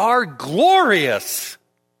 You are glorious.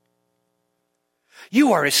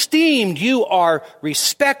 You are esteemed. You are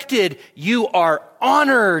respected. You are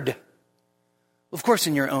honored. Of course,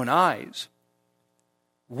 in your own eyes.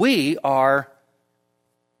 We are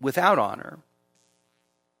without honor.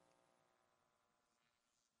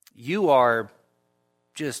 You are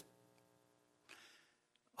just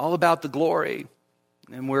all about the glory,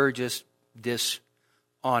 and we're just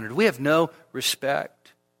dishonored. We have no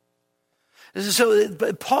respect. So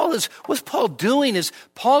what's Paul doing is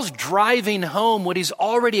Paul's driving home what he's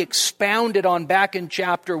already expounded on back in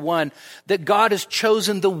chapter 1, that God has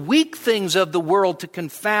chosen the weak things of the world to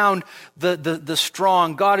confound the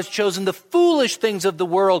strong. God has chosen the foolish things of the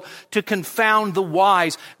world to confound the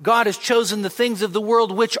wise. God has chosen the things of the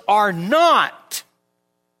world which are not,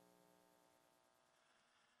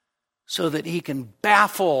 so that he can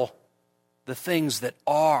baffle the things that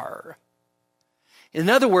are. In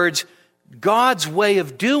other words, God's way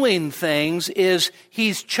of doing things is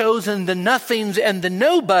he's chosen the nothings and the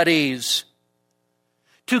nobodies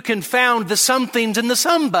to confound the somethings and the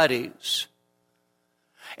somebodies.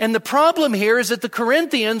 And the problem here is that the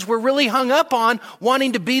Corinthians were really hung up on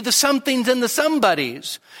wanting to be the somethings and the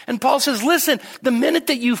somebodies. And Paul says, listen, the minute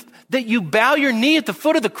that you bow your knee at the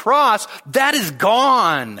foot of the cross, that is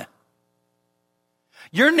gone.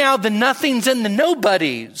 You're now the nothings and the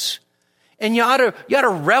nobodies. And you ought to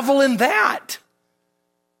revel in that.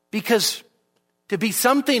 Because to be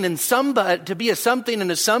something and somebody, to be a something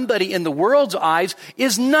and a somebody in the world's eyes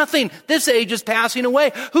is nothing. This age is passing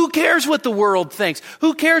away. Who cares what the world thinks?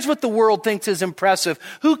 Who cares what the world thinks is impressive?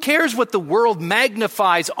 Who cares what the world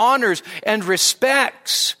magnifies, honors, and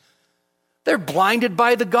respects? They're blinded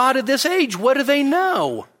by the God of this age. What do they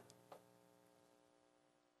know?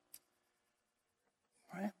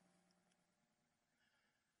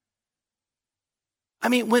 I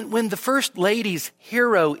mean, when the first lady's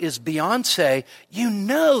hero is Beyonce, you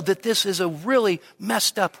know that this is a really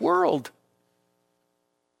messed up world.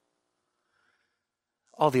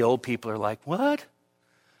 All the old people are like, what?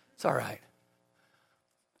 It's all right.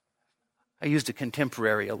 I used a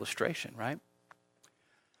contemporary illustration, right?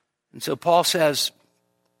 And so Paul says,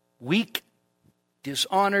 weak,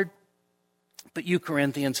 dishonored, but you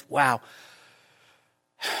Corinthians, wow.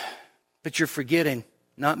 But you're forgetting.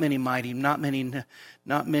 Not many mighty, not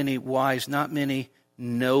many wise, not many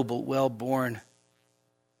noble, well-born.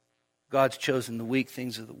 God's chosen the weak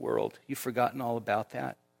things of the world. You've forgotten all about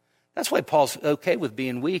that. That's why Paul's okay with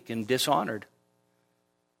being weak and dishonored.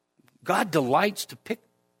 God delights to pick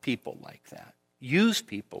people like that, use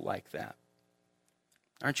people like that.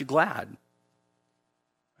 Aren't you glad?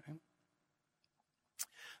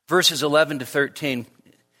 Verses 11 to 13.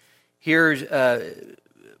 Here,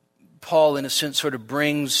 Paul, in a sense, sort of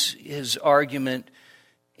brings his argument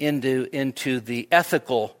into the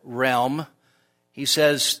ethical realm. He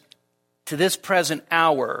says, to this present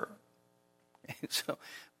hour. So,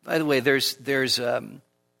 by the way, there's a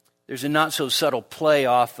not so subtle play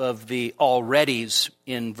off of the alreadys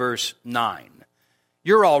in verse 9.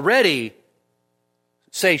 You're already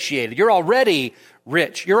satiated. You're already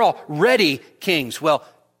rich. You're already kings. Well,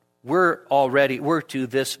 we're to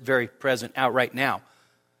this very present hour right now.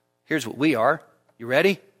 Here's what we are. You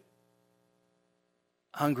ready?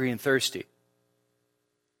 Hungry and thirsty.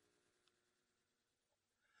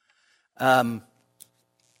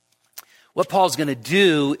 What Paul's going to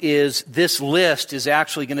do is this list is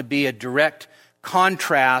actually going to be a direct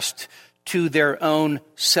contrast to their own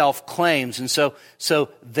self-claims. And so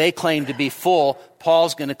they claim to be full.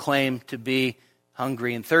 Paul's going to claim to be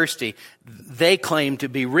hungry and thirsty. They claim to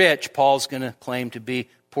be rich. Paul's going to claim to be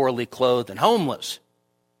poorly clothed and homeless.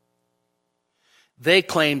 They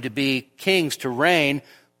claim to be kings, to reign.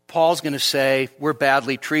 Paul's going to say, we're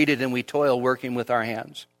badly treated and we toil working with our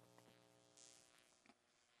hands.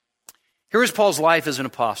 Here's Paul's life as an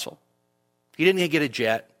apostle. He didn't get a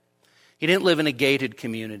jet. He didn't live in a gated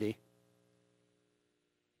community.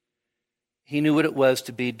 He knew what it was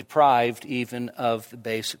to be deprived even of the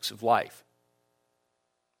basics of life.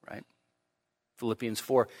 Right? Philippians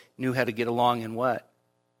 4 knew how to get along in what?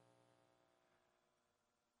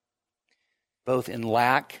 Both in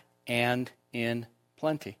lack and in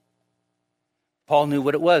plenty. Paul knew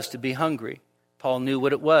what it was to be hungry. Paul knew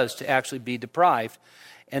what it was to actually be deprived.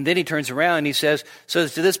 And then he turns around and he says, so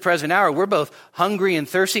to this present hour, we're both hungry and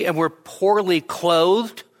thirsty and we're poorly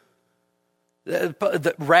clothed.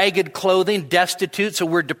 The ragged clothing, destitute. So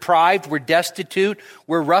we're deprived, we're destitute,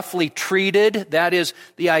 we're roughly treated. That is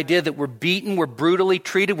the idea that we're beaten, we're brutally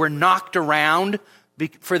treated, we're knocked around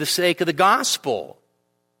for the sake of the gospel.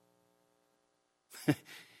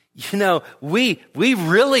 You know, we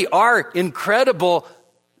really are incredible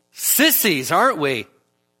sissies, aren't we?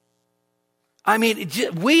 I mean,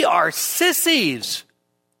 we are sissies.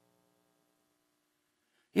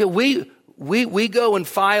 You know, we go and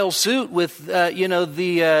file suit with the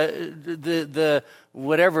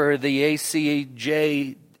whatever, the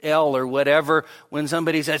ACJL or whatever, when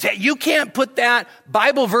somebody says, hey, you can't put that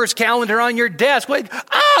Bible verse calendar on your desk. Wait,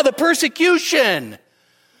 the persecution.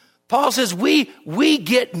 Paul says we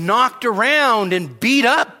get knocked around and beat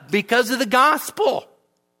up because of the gospel.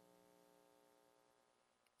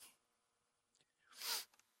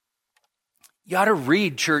 You ought to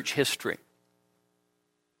read church history.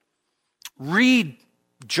 Read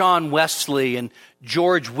John Wesley and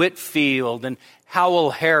George Whitefield and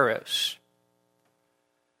Howell Harris.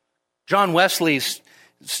 John Wesley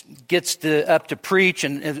gets up to preach,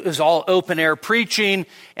 and it was all open air preaching,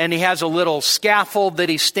 and he has a little scaffold that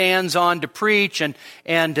he stands on to preach, and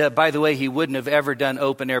by the way, he wouldn't have ever done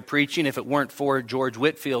open air preaching if it weren't for George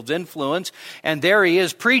Whitefield's influence. And there he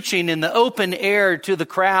is preaching in the open air to the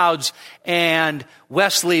crowds, and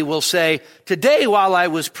Wesley will say, today while I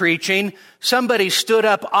was preaching, somebody stood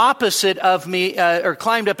up opposite of me, or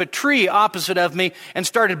climbed up a tree opposite of me and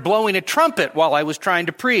started blowing a trumpet while I was trying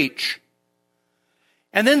to preach.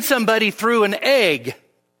 And then somebody threw an egg,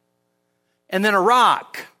 and then a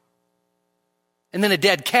rock, and then a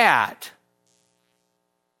dead cat.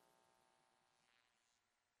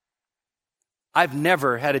 I've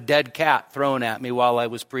never had a dead cat thrown at me while I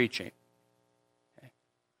was preaching. Okay.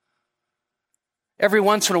 Every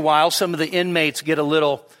once in a while, some of the inmates get a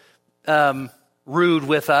little rude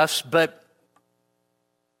with us, but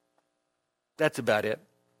that's about it.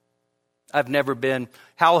 I've never been.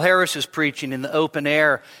 Hal Harris is preaching in the open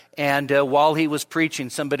air, and while he was preaching,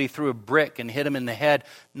 somebody threw a brick and hit him in the head,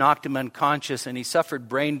 knocked him unconscious, and he suffered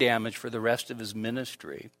brain damage for the rest of his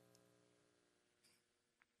ministry.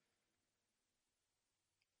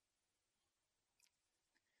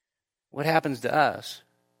 What happens to us?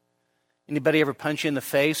 Anybody ever punch you in the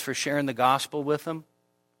face for sharing the gospel with them?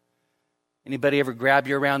 Anybody ever grab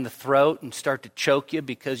you around the throat and start to choke you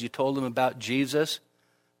because you told them about Jesus?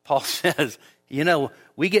 Paul says,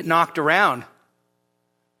 we get knocked around.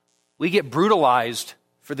 We get brutalized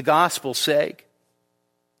for the gospel's sake.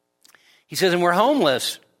 He says, and we're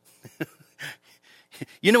homeless.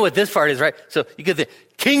 You know what this part is, right? So you get the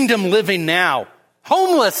kingdom living now.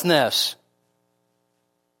 Homelessness.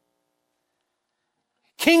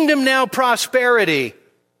 Kingdom now prosperity.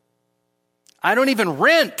 I don't even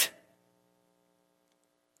rent.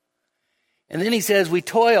 And then he says we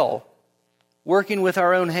toil, working with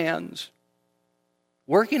our own hands,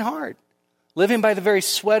 working hard, living by the very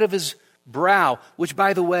sweat of his brow, which,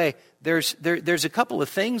 by the way, there's a couple of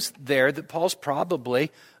things there that Paul's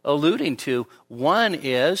probably alluding to. One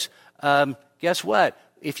is, guess what?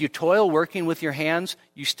 If you toil working with your hands,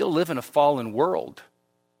 you still live in a fallen world.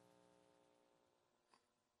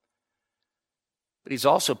 But he's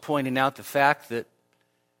also pointing out the fact that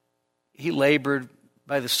he labored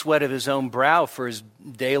by the sweat of his own brow for his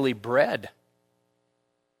daily bread.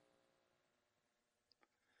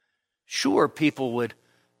 Sure, people would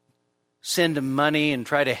send him money and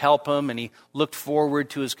try to help him, and he looked forward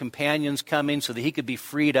to his companions coming so that he could be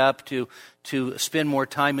freed up to spend more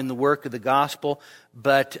time in the work of the gospel.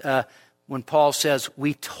 But when Paul says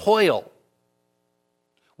we toil,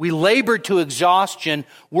 we labor to exhaustion,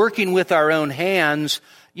 working with our own hands,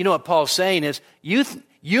 you know what Paul's saying is,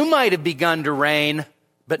 you might have begun to reign,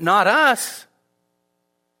 but not us.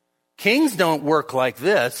 Kings don't work like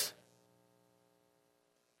this.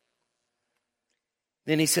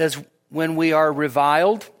 Then he says, when we are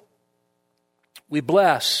reviled, we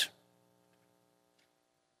bless.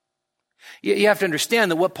 You have to understand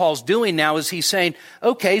that what Paul's doing now is he's saying,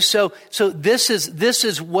 okay, so this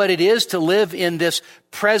is what it is to live in this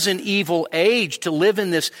present evil age, to live in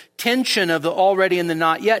this tension of the already and the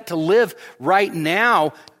not yet, to live right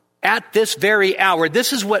now at this very hour.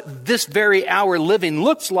 This is what this very hour living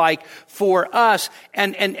looks like for us.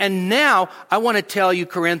 And now I want to tell you,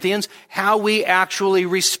 Corinthians, how we actually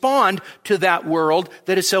respond to that world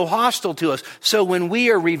that is so hostile to us. So when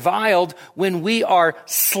we are reviled, when we are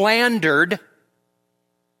slandered,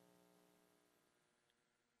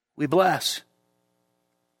 we bless.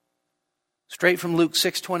 Straight from Luke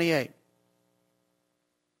 6:28.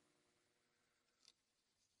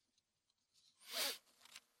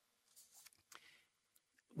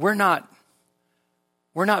 We're not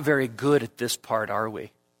very good at this part, are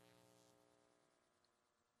we?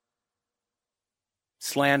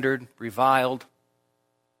 Slandered, reviled.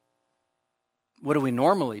 What do we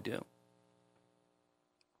normally do?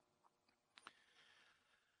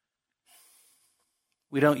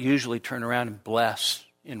 We don't usually turn around and bless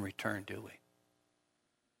in return, do we?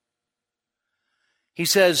 He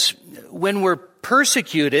says, when we're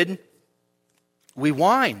persecuted, we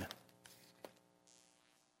whine.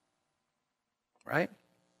 Right?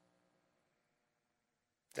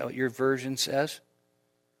 Is that what your version says?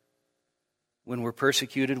 When we're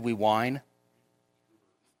persecuted, we whine.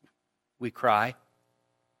 We cry.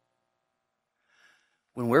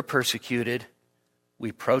 When we're persecuted,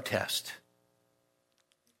 we protest.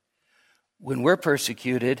 When we're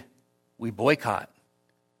persecuted, we boycott.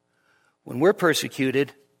 When we're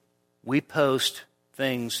persecuted, we post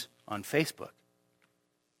things on Facebook.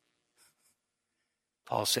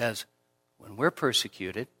 Paul says, when we're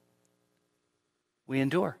persecuted, we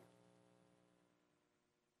endure.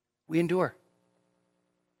 We endure.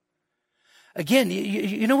 Again,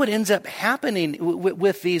 you know what ends up happening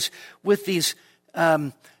with these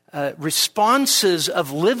responses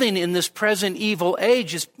of living in this present evil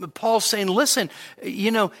age is Paul's saying, listen,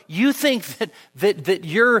 you think that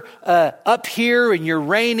you're up here and you're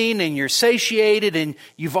reigning and you're satiated and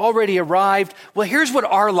you've already arrived. Well, here's what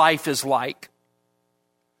our life is like.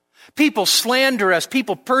 People slander us.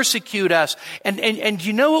 People persecute us. And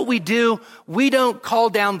you know what we do? We don't call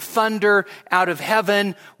down thunder out of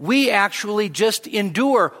heaven. We actually just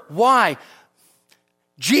endure. Why?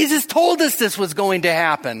 Jesus told us this was going to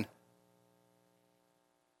happen.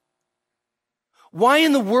 Why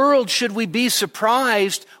in the world should we be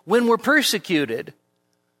surprised when we're persecuted?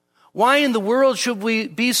 Why in the world should we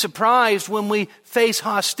be surprised when we face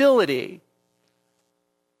hostility?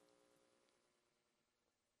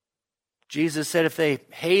 Jesus said if they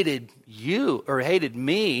hated you or hated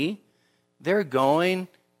me, they're going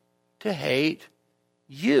to hate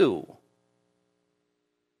you.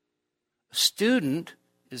 A student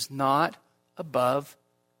is not above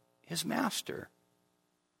his master.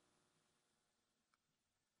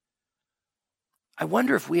 I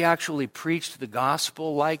wonder if we actually preached the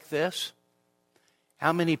gospel like this,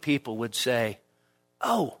 how many people would say,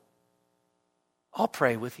 "Oh, I'll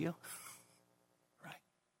pray with you."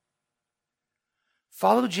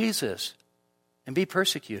 Follow Jesus and be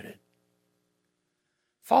persecuted.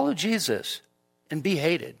 Follow Jesus and be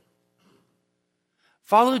hated.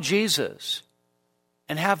 Follow Jesus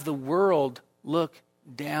and have the world look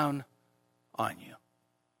down on you.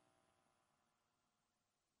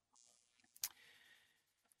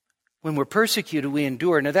 When we're persecuted, we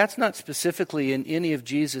endure. Now, that's not specifically in any of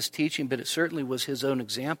Jesus' teaching, but it certainly was his own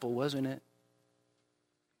example, wasn't it?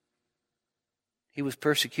 He was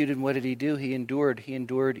persecuted, and what did he do? He endured. He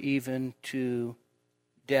endured even to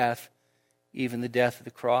death, even the death of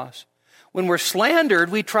the cross. When we're slandered,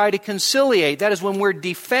 we try to conciliate. That is when we're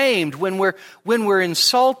defamed, when we're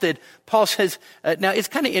insulted. Paul says, now it's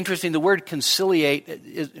kind of interesting, the word conciliate,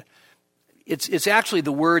 it's actually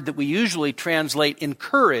the word that we usually translate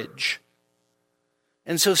encourage.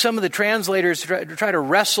 And so some of the translators try to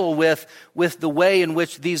wrestle with the way in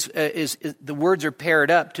which these the words are paired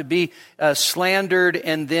up, to be slandered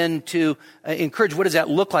and then to encourage. What does that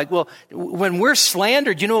look like? Well, when we're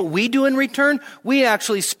slandered, you know what we do in return? We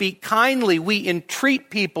actually speak kindly. We entreat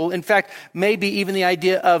people. In fact, maybe even the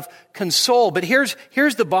idea of console. But here's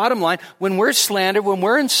the bottom line. When we're slandered, when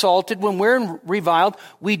we're insulted, when we're reviled,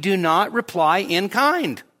 we do not reply in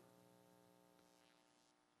kind.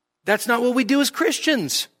 That's not what we do as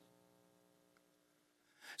Christians.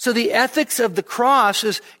 So the ethics of the cross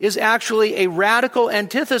is actually a radical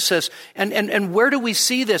antithesis. And where do we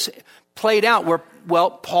see this played out?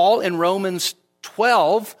 Paul in Romans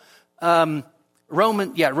 12,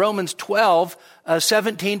 Romans 12,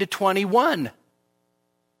 17 to 21,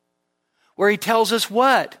 where he tells us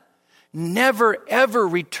what? Never ever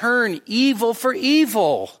return evil for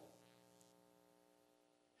evil.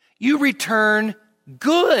 You return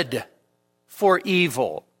good for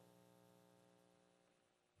evil.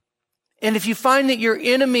 And if you find that your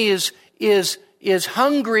enemy is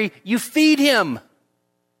hungry, you feed him.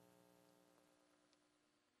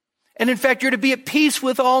 And in fact, you're to be at peace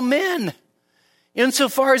with all men,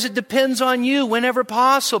 insofar as it depends on you whenever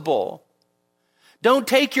possible. Don't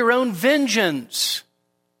take your own vengeance.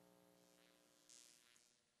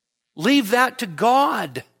 Leave that to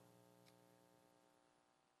God.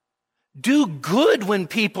 Do good when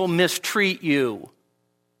people mistreat you.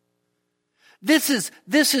 This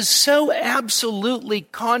is so absolutely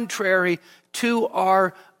contrary to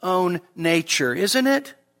our own nature, isn't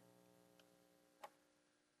it?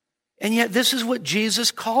 And yet this is what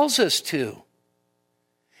Jesus calls us to.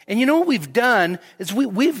 And you know what we've done is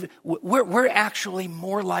we're actually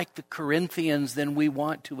more like the Corinthians than we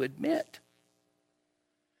want to admit.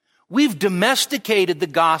 We've domesticated the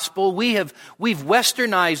gospel. We've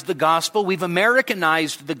westernized the gospel. We've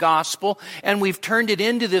Americanized the gospel, and we've turned it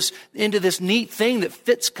into this neat thing that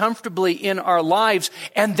fits comfortably in our lives.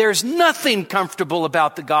 And there's nothing comfortable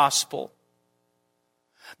about the gospel.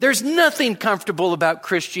 There's nothing comfortable about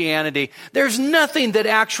Christianity. There's nothing that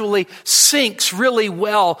actually syncs really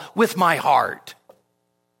well with my heart.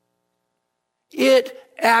 It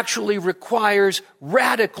actually requires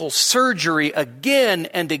radical surgery again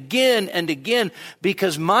and again and again,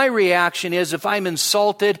 because my reaction is, if I'm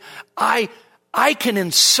insulted, I can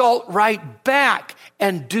insult right back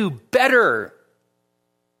and do better.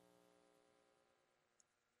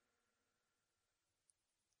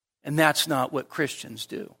 And that's not what Christians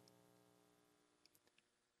do.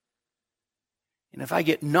 And if I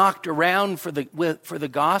get knocked around for the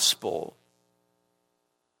gospel,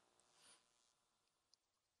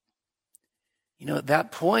 you know, at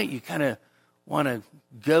that point, you kind of want to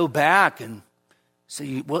go back and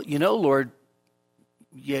say, well, you know, Lord,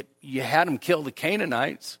 you had him kill the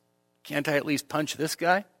Canaanites. Can't I at least punch this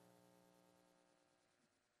guy?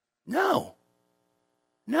 No.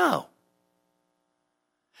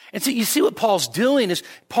 And so you see what Paul's doing is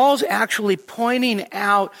Paul's actually pointing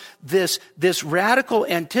out this radical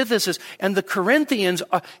antithesis. And the Corinthians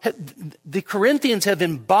have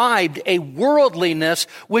imbibed a worldliness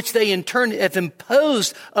which they in turn have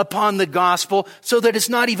imposed upon the gospel, so that it's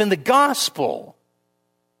not even the gospel.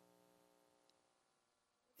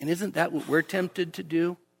 And isn't that what we're tempted to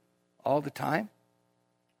do all the time?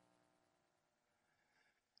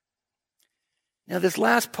 Now, this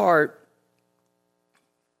last part,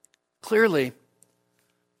 clearly,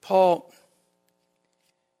 Paul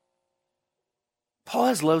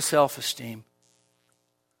has low self-esteem.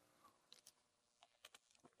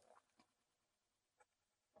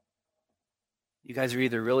 You guys are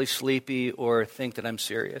either really sleepy or think that I'm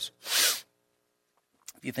serious. If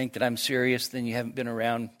you think that I'm serious, then you haven't been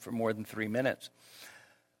around for more than 3 minutes.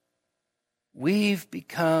 We've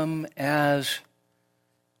become as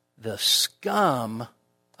the scum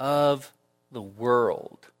of the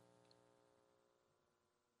world.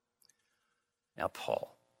 Now,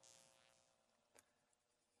 Paul,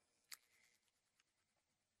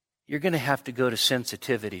 you're going to have to go to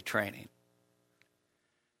sensitivity training,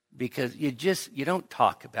 because you don't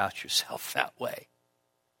talk about yourself that way.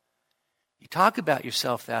 You talk about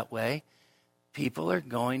yourself that way, people are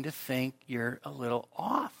going to think you're a little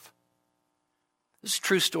off. This is a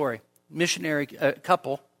true story. Missionary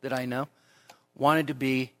couple that I know wanted to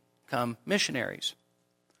become missionaries.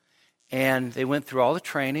 And they went through all the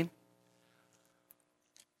training.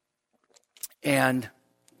 And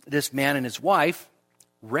this man and his wife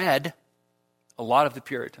read a lot of the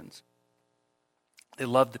Puritans. They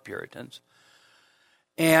loved the Puritans.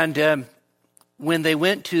 And when they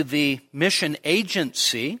went to the mission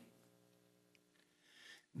agency,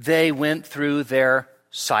 they went through their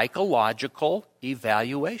psychological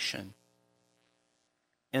evaluation.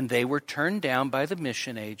 And they were turned down by the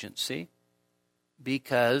mission agency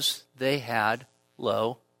because they had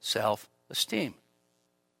low self-esteem.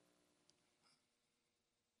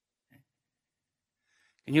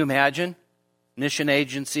 Can you imagine? Mission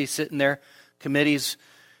agency sitting there, committees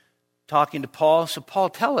talking to Paul. So Paul,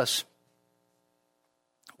 tell us,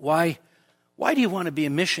 why do you want to be a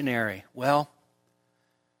missionary? Well,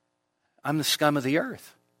 I'm the scum of the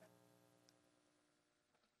earth.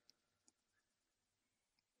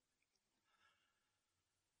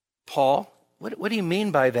 Paul, what do you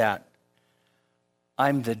mean by that?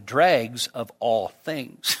 I'm the dregs of all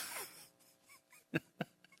things.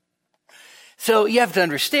 So you have to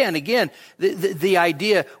understand, again, the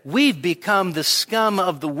idea, we've become the scum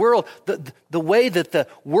of the world. The way that the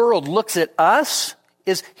world looks at us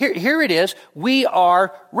is, here it is, we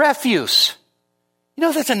are refuse. You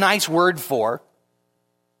know, that's a nice word for.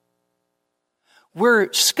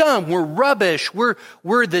 We're scum, we're rubbish, we're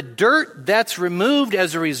the dirt that's removed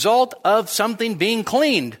as a result of something being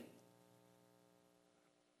cleaned.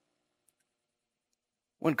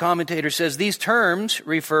 One commentator says these terms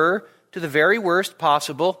refer to the very worst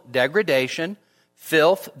possible degradation,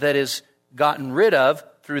 filth that is gotten rid of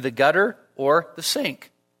through the gutter or the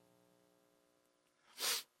sink.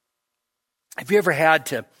 Have you ever had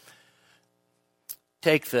to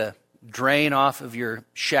take the drain off of your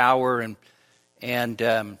shower and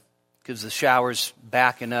because the shower's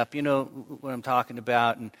backing up, you know what I'm talking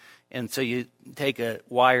about, and so you take a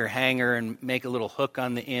wire hanger and make a little hook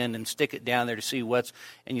on the end and stick it down there to see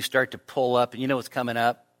and you start to pull up, and you know what's coming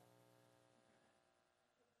up?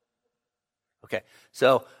 Okay,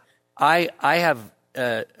 so I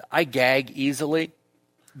gag easily.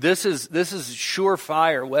 This is a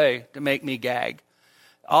surefire way to make me gag.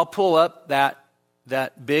 I'll pull up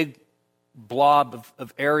that big blob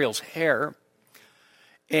of Ariel's hair,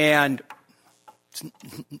 and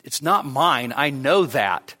it's not mine. I know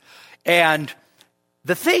that. And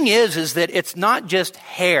the thing is that it's not just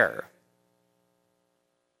hair.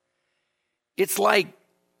 It's like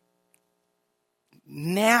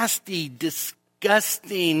nasty,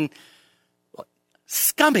 disgusting,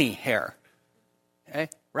 scummy hair. Okay,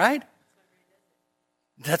 right?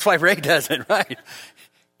 That's why Ray does it, right?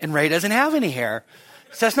 And Ray doesn't have any hair.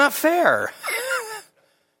 So that's not fair.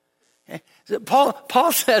 Okay? So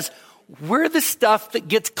Paul says, we're the stuff that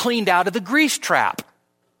gets cleaned out of the grease trap.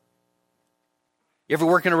 You ever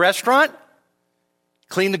work in a restaurant?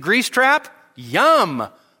 Clean the grease trap? Yum,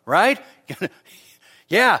 right?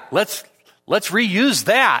 Yeah, let's reuse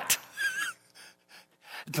that.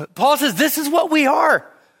 Paul says this is what we are.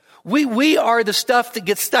 We are the stuff that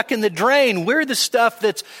gets stuck in the drain. We're the stuff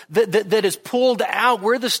that is pulled out.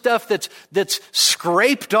 We're the stuff that's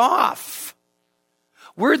scraped off.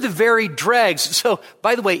 We're the very dregs. So,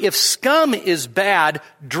 by the way, if scum is bad,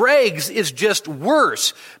 dregs is just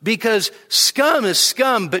worse, because scum is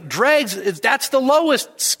scum, but dregs that's the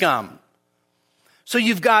lowest scum. So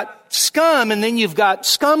you've got scum, and then you've got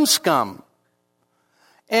scum.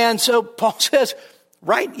 And so Paul says,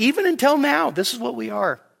 right, even until now, this is what we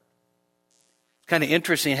are. It's kind of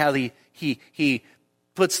interesting how he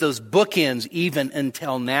puts those bookends, even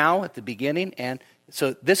until now, at the beginning. And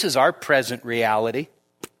so this is our present reality.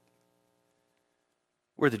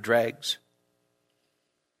 We're the dregs.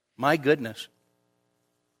 My goodness.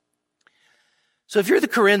 So if you're the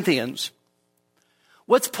Corinthians,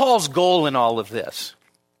 what's Paul's goal in all of this?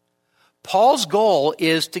 Paul's goal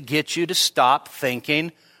is to get you to stop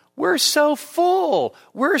thinking, we're so full,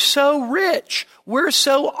 we're so rich, we're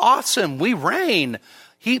so awesome, we reign.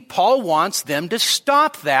 Paul wants them to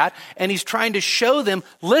stop that, and he's trying to show them,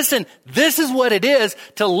 listen, this is what it is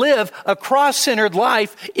to live a cross-centered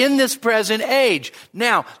life in this present age.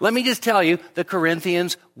 Now, let me just tell you, the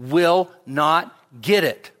Corinthians will not get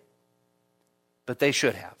it, but they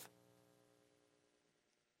should have.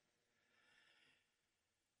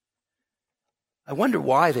 I wonder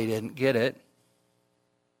why they didn't get it.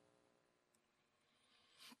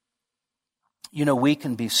 You know, we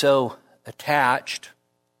can be so attached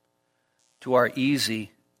to our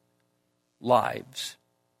easy lives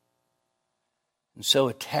and so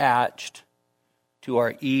attached to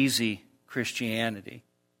our easy Christianity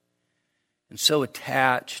and so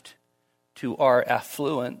attached to our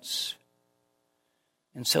affluence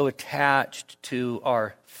and so attached to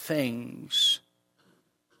our things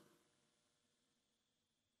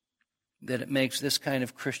that it makes this kind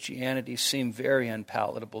of Christianity seem very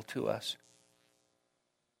unpalatable to us.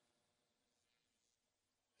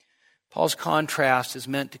 Paul's contrast is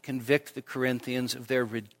meant to convict the Corinthians of their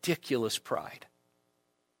ridiculous pride.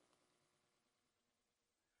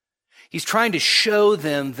 He's trying to show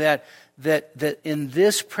them that in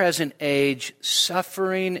this present age,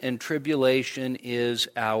 suffering and tribulation is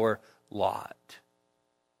our lot.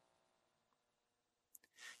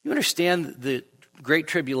 You understand the Great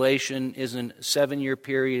Tribulation isn't a 7-year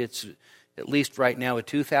period. It's at least right now a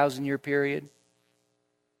 2,000-year period.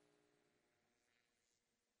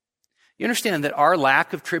 You understand that our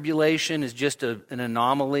lack of tribulation is just an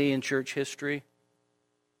anomaly in church history?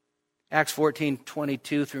 Acts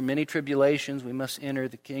 14:22, through many tribulations we must enter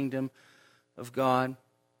the kingdom of God.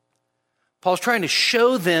 Paul's trying to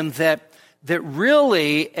show them that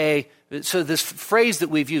really so this phrase that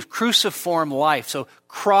we've used, cruciform life, so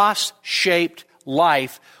cross-shaped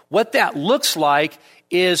life, what that looks like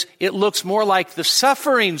is it looks more like the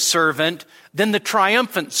suffering servant than the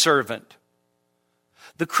triumphant servant.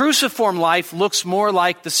 The cruciform life looks more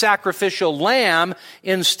like the sacrificial lamb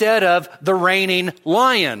instead of the reigning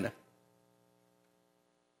lion.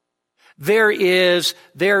 There is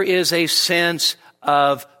a sense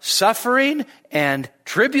of suffering and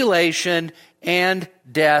tribulation and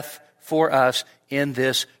death for us in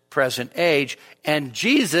this present age. And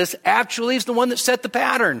Jesus actually is the one that set the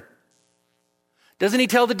pattern. Doesn't he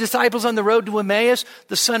tell the disciples on the road to Emmaus,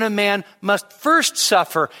 the Son of Man must first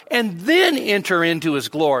suffer and then enter into his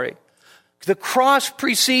glory? The cross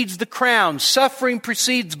precedes the crown, suffering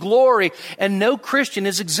precedes glory, and no Christian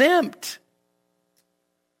is exempt.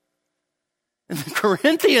 And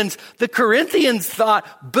the Corinthians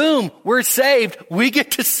thought, boom, we're saved. We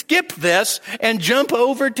get to skip this and jump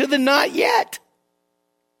over to the not yet.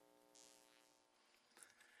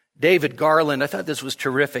 David Garland, I thought this was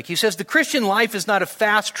terrific. He says, the Christian life is not a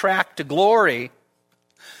fast track to glory,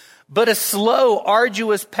 but a slow,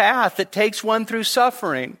 arduous path that takes one through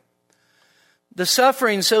suffering. The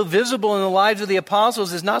suffering so visible in the lives of the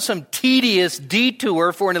apostles is not some tedious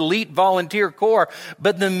detour for an elite volunteer corps,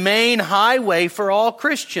 but the main highway for all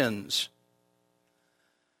Christians.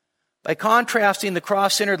 By contrasting the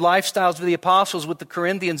cross-centered lifestyles of the apostles with the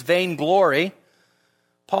Corinthians' vain glory,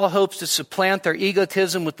 Paul hopes to supplant their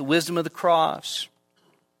egotism with the wisdom of the cross.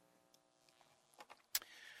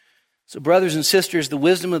 So, brothers and sisters, the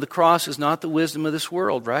wisdom of the cross is not the wisdom of this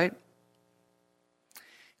world, right?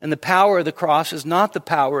 And the power of the cross is not the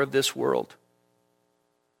power of this world.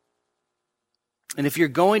 And if you're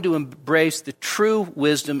going to embrace the true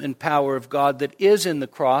wisdom and power of God that is in the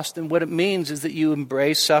cross, then what it means is that you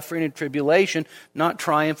embrace suffering and tribulation, not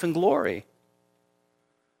triumph and glory.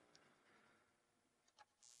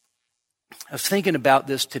 I was thinking about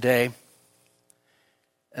this today,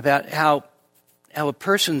 about how a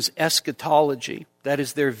person's eschatology, that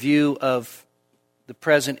is their view of the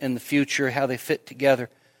present and the future, how they fit together.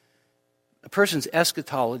 A person's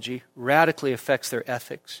eschatology radically affects their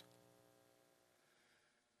ethics,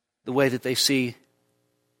 the way that they see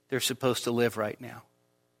they're supposed to live right now.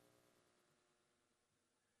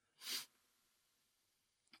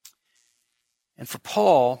 And for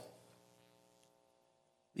Paul,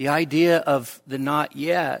 the idea of the not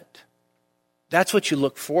yet, that's what you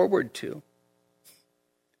look forward to.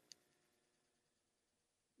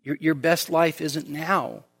 Your best life isn't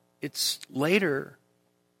now. It's later.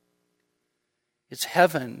 It's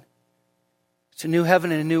heaven. It's a new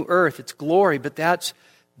heaven and a new earth. It's glory, but that's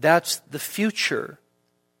the future.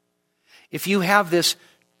 If you have this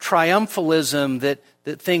triumphalism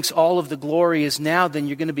that thinks all of the glory is now, then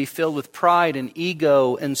you're going to be filled with pride and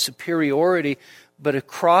ego and superiority. But a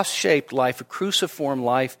cross-shaped life, a cruciform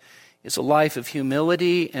life, is a life of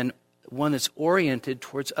humility and one that's oriented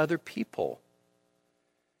towards other people.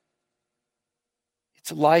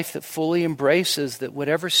 It's a life that fully embraces that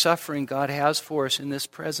whatever suffering God has for us in this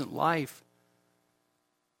present life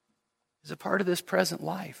is a part of this present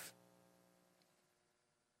life.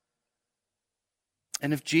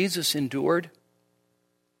 And if Jesus endured,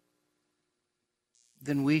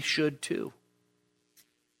 then we should too.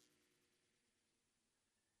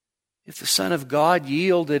 If the Son of God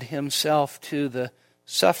yielded himself to the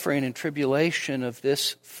suffering and tribulation of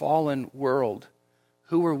this fallen world,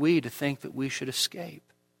 who are we to think that we should escape?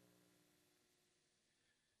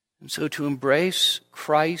 And so to embrace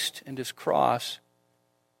Christ and his cross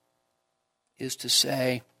is to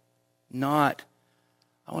say, not,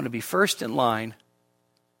 I want to be first in line,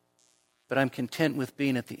 but I'm content with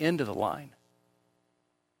being at the end of the line.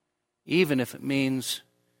 even if it means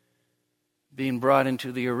being brought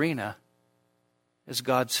into the arena as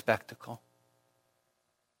God's spectacle.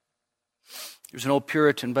 There's an old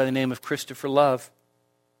Puritan by the name of Christopher Love.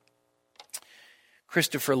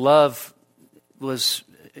 Christopher Love was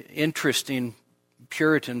interesting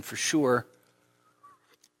Puritan for sure.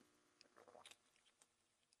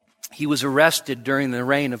 He was arrested during the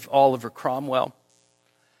reign of Oliver Cromwell.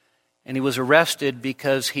 And he was arrested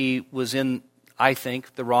because he was in, I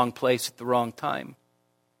think, the wrong place at the wrong time.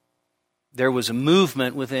 There was a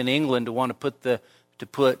movement within England to want to put the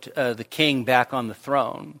king back on the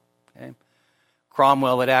throne. Okay?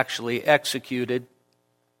 Cromwell had actually executed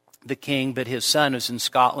the king, but his son was in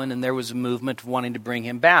Scotland, and there was a movement of wanting to bring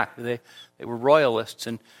him back. They were royalists,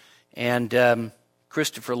 and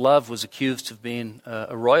Christopher Love was accused of being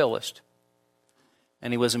a royalist,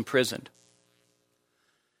 and he was imprisoned.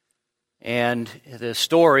 And the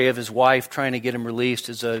story of his wife trying to get him released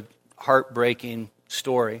is a heartbreaking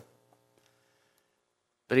story.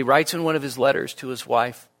 But he writes in one of his letters to his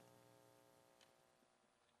wife,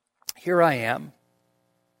 "Here I am,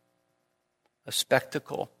 a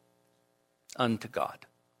spectacle unto God.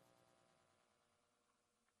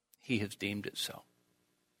 He has deemed it so."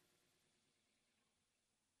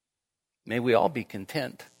 May we all be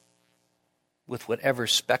content with whatever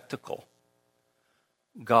spectacle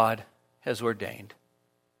God has ordained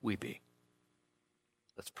we be.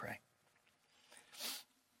 Let's pray.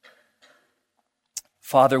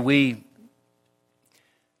 Father, we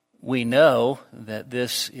know that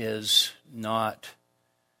this is not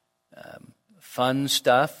fun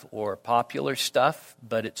stuff or popular stuff,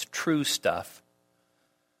 but it's true stuff.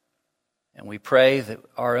 And we pray that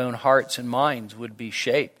our own hearts and minds would be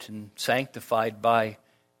shaped and sanctified by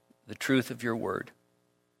the truth of your word.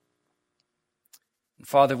 And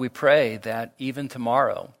Father, we pray that even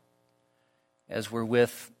tomorrow, as we're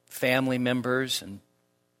with family members and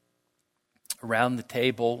around the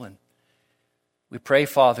table, and we pray,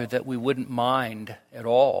 Father, that we wouldn't mind at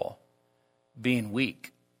all being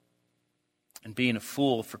weak and being a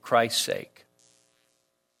fool for Christ's sake,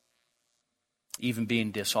 even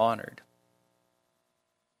being dishonored.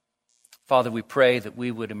 Father, we pray that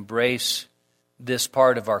we would embrace this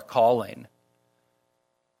part of our calling,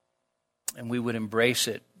 and we would embrace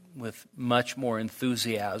it with much more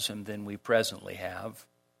enthusiasm than we presently have.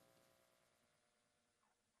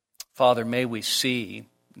 Father, may we see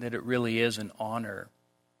that it really is an honor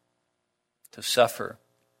to suffer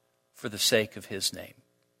for the sake of his name.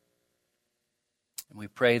 And we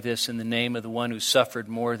pray this in the name of the one who suffered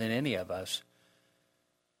more than any of us,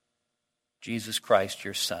 Jesus Christ,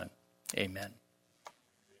 your Son. Amen.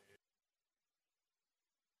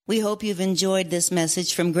 We hope you've enjoyed this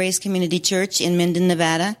message from Grace Community Church in Minden,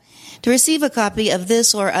 Nevada. To receive a copy of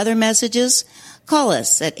this or other messages, call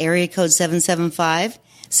us at area code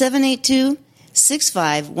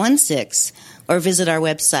 775-782-6516 or visit our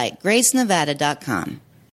website, gracenevada.com.